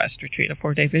Vision Quest retreat, a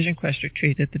 4-day Vision Quest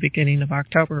retreat at the beginning of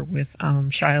October with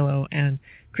Shiloh and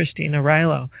Christina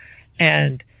Rilo.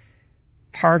 And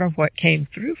part of what came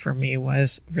through for me was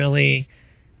really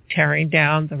tearing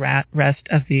down the rest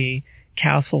of the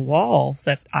castle wall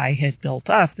that I had built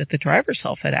up, that the driver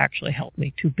self had actually helped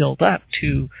me to build up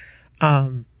to.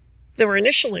 There were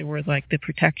initially like the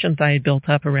protections I had built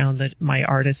up around my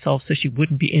artist self so she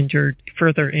wouldn't be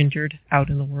further injured out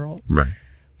in the world. Right.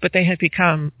 But they had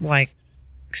become like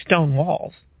stone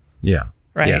walls. Yeah.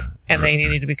 Right. Yeah. And they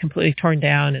needed to be completely torn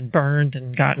down and burned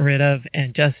and gotten rid of,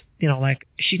 and just, like,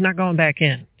 she's not going back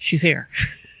in. She's here.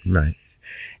 Right.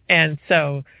 And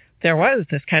so there was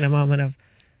this kind of moment of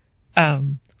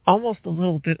almost a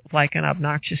little bit like an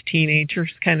obnoxious teenager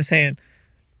kind of saying,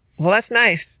 well, that's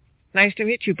nice. Nice to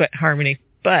meet you, but Harmony,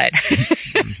 but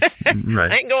right.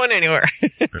 I ain't going anywhere.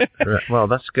 Right. Well,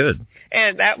 that's good.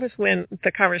 And that was when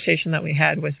the conversation that we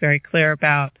had was very clear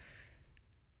about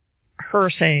her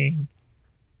saying,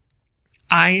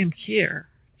 I am here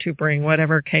to bring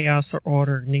whatever chaos or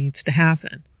order needs to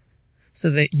happen so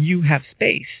that you have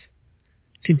space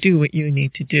to do what you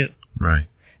need to do. Right.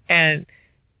 And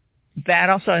that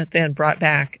also then brought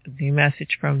back the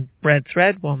message from Red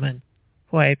Thread Woman,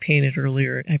 who I had painted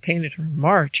earlier. I painted her in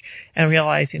March, and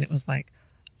realizing it was like,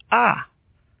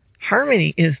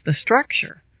 Harmony is the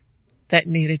structure that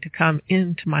needed to come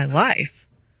into my life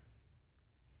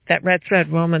that Red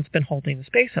Thread Woman's been holding the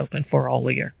space open for all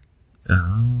year.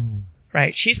 Oh.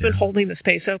 Right. She's been holding the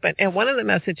space open. And one of the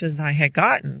messages I had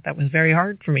gotten that was very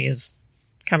hard for me, is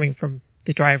coming from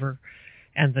the driver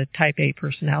and the type A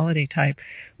personality type,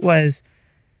 was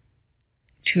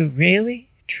to really,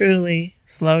 truly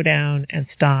slow down and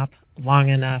stop long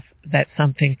enough that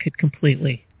something could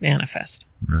completely manifest.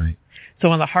 Right. So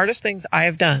one of the hardest things I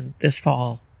have done this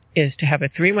fall is to have a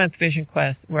 3-month vision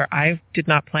quest where I did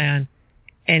not plan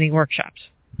any workshops.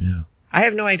 Yeah. I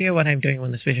have no idea what I'm doing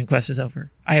when this vision quest is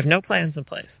over. I have no plans in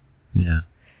place. Yeah.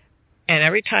 And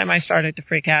every time I started to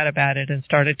freak out about it and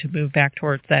started to move back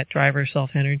towards that driver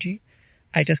self-energy,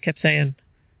 I just kept saying,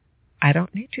 I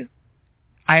don't need to.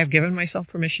 I have given myself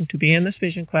permission to be in this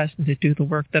vision quest and to do the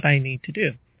work that I need to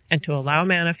do and to allow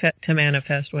to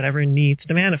manifest whatever needs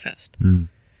to manifest. Mm.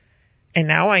 And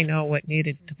now I know what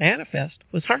needed to manifest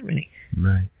was harmony.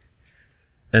 Right.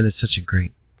 And it's such a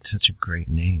great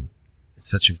name.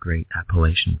 It's such a great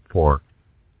appellation for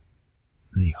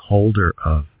the holder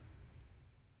of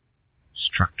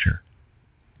structure.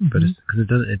 Mm-hmm. But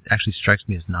it actually strikes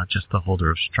me as not just the holder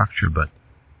of structure, but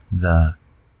the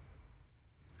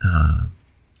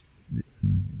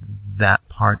that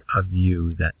part of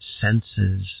you that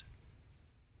senses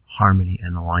harmony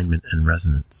and alignment and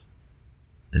resonance.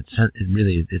 It's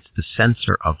the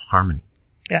sensor of harmony.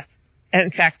 Yes. And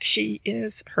in fact, she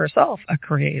is herself a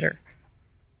creator.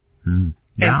 Mm.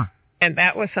 Yeah. And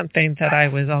that was something that I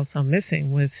was also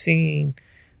missing, was seeing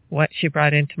what she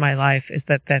brought into my life, is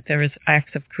that there is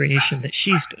acts of creation that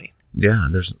she's doing. Yeah,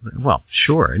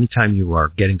 sure. Anytime you are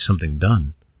getting something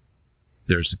done,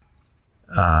 there's,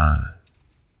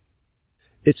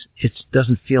 it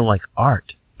doesn't feel like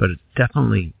art, but it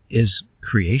definitely is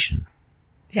creation.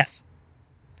 Yes.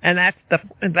 And that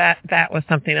was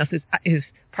something else, is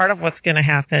part of what's going to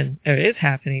happen, or is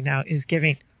happening now, is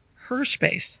giving her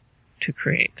space to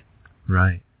create.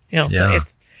 Right. Yeah. So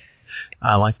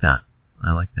I like that.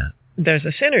 There's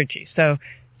a synergy. So,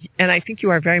 and I think you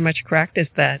are very much correct, is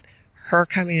that her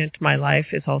coming into my life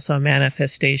is also a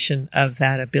manifestation of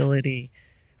that ability,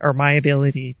 or my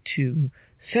ability to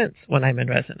sense when I'm in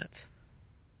resonance.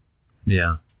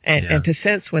 Yeah. And to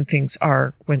sense when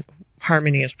when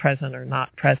harmony is present or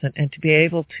not present, and to be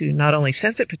able to not only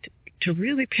sense it, but to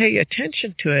really pay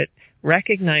attention to it,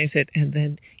 recognize it, and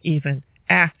then even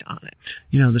act on it.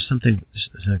 There's something,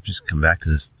 I've just come back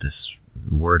to this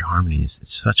word harmony.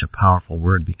 It's such a powerful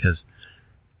word, because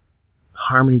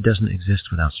harmony doesn't exist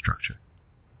without structure.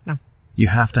 No. You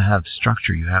have to have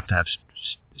structure. You have to have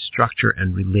structure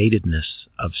and relatedness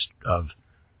of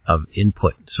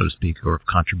input, so to speak, or of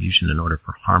contribution, in order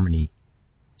for harmony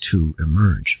to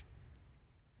emerge.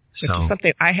 Which is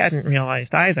something I hadn't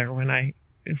realized either when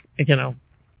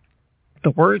the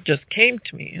word just came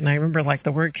to me. And I remember,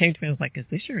 the word came to me, I was like, is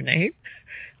this your name?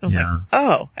 I was like,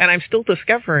 oh, and I'm still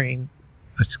discovering.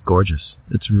 It's gorgeous.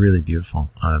 It's really beautiful.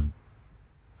 I'm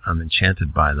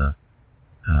enchanted by the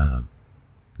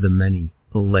many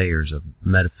layers of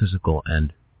metaphysical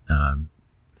and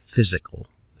physics,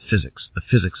 the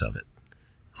physics of it.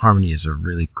 Harmony is a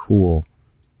really cool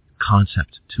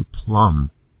concept to plumb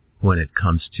when it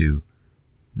comes to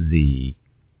the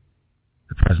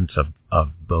presence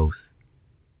of both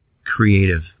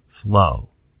creative flow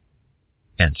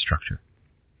and structure.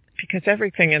 Because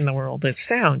everything in the world is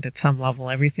sound at some level.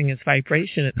 Everything is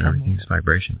vibration at some level. Everything's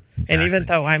vibration. Exactly. And even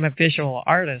though I'm a visual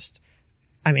artist,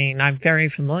 I'm very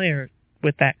familiar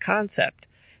with that concept,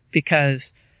 because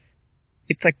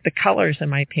it's like the colors in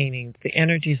my paintings, the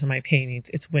energies in my paintings.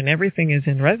 It's when everything is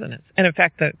in resonance. And in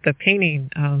fact, the painting,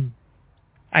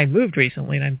 I moved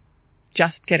recently, and I'm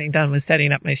just getting done with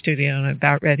setting up my studio, and I'm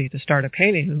about ready to start a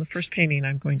painting. And the first painting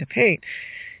I'm going to paint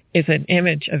is an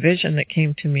image, a vision that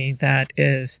came to me that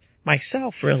is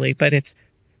myself, really, but it's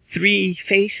 3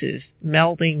 faces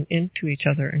melding into each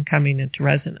other and coming into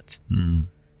resonance. Mm.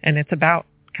 And it's about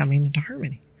coming into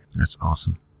harmony. That's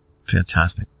awesome.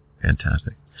 Fantastic.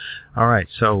 Fantastic. All right.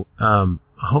 So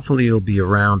hopefully you'll be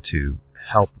around to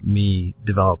help me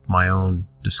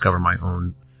discover my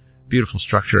own beautiful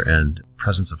structure and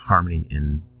presence of harmony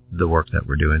in the work that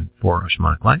we're doing for A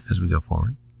Shamanic Life as we go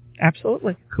forward.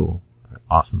 Absolutely. Cool.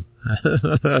 Awesome.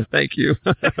 Thank you.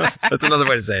 That's another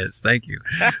way to say it. Thank you.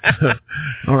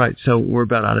 All right. So we're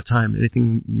about out of time.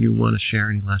 Anything you want to share?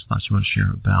 Any last thoughts you want to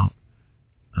share about?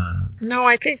 No,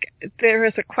 I think there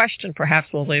is a question perhaps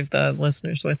we'll leave the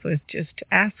listeners with just to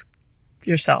ask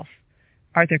yourself,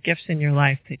 are there gifts in your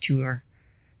life that you are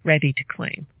ready to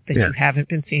claim, that you haven't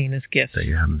been seeing as gifts? That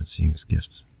you haven't been seeing as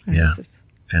gifts. Yeah.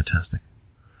 Fantastic.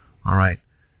 All right.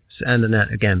 So, and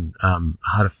Annette, again,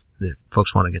 if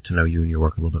folks want to get to know you and your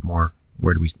work a little bit more,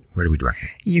 where do we direct them?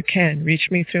 You can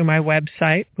reach me through my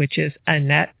website, which is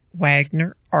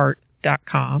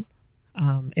AnnetteWagnerArt.com.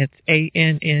 It's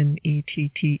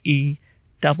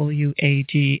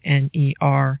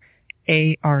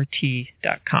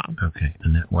AnnetteWagnerArt.com. Okay,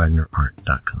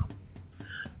 AnnetteWagnerArt.com.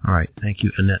 All right, thank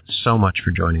you, Annette, so much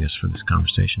for joining us for this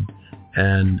conversation.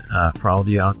 And for all of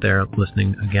you out there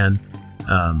listening, again,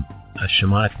 A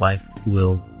Shamanic Life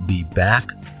will be back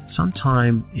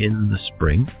sometime in the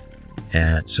spring.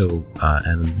 And so,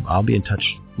 and I'll be in touch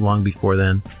long before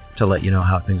then to let you know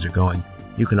how things are going.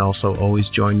 You can also always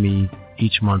join me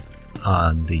each month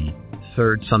on the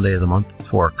 3rd Sunday of the month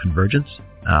for Convergence.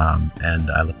 And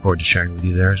I look forward to sharing with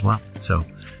you there as well. So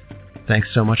thanks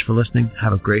so much for listening.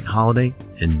 Have a great holiday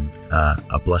and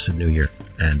a blessed new year.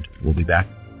 And we'll be back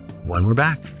when we're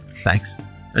back. Thanks.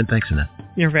 And thanks, Annette.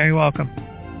 You're very welcome.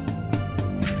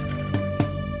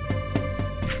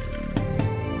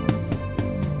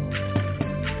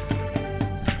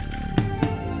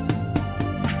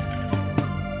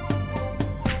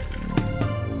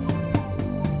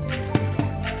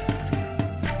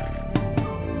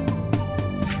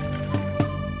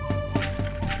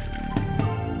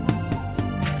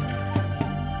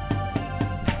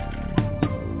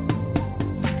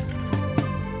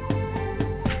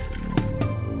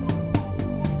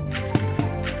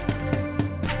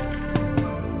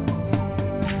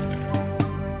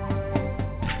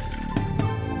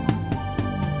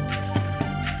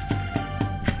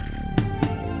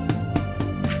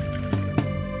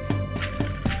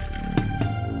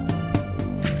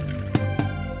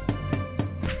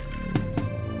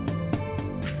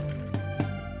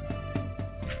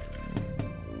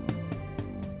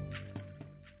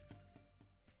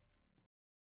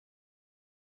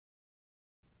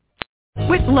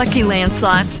 With Lucky Land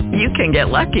Slots, you can get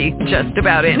lucky just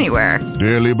about anywhere.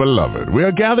 Dearly beloved, we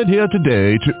are gathered here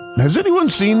today to... Has anyone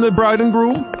seen the bride and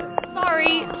groom?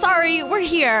 Sorry, we're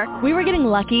here. We were getting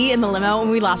lucky in the limo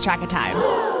and we lost track of time.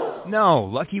 No,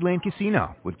 Lucky Land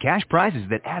Casino, with cash prizes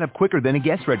that add up quicker than a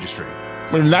guest registry.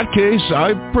 In that case,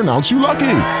 I pronounce you lucky.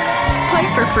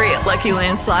 Play for free at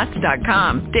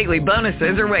LuckyLandSlots.com. Daily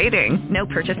bonuses are waiting. No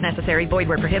purchase necessary. Void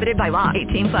where prohibited by law.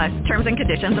 18+. Terms and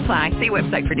conditions apply. See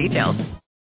website for details.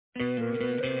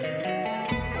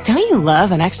 Don't you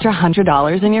love an extra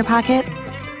 $100 in your pocket?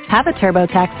 Have a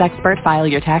TurboTax expert file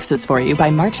your taxes for you by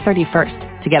March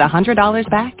 31st to get $100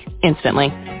 back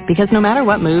instantly. Because no matter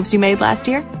what moves you made last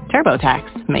year,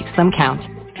 TurboTax makes them count.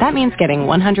 That means getting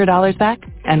 $100 back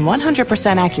and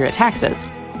 100% accurate taxes,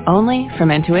 only from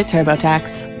Intuit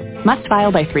TurboTax. Must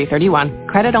file by 3/31.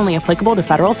 Credit only applicable to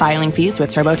federal filing fees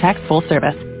with TurboTax full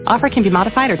service. Offer can be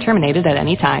modified or terminated at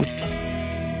any time.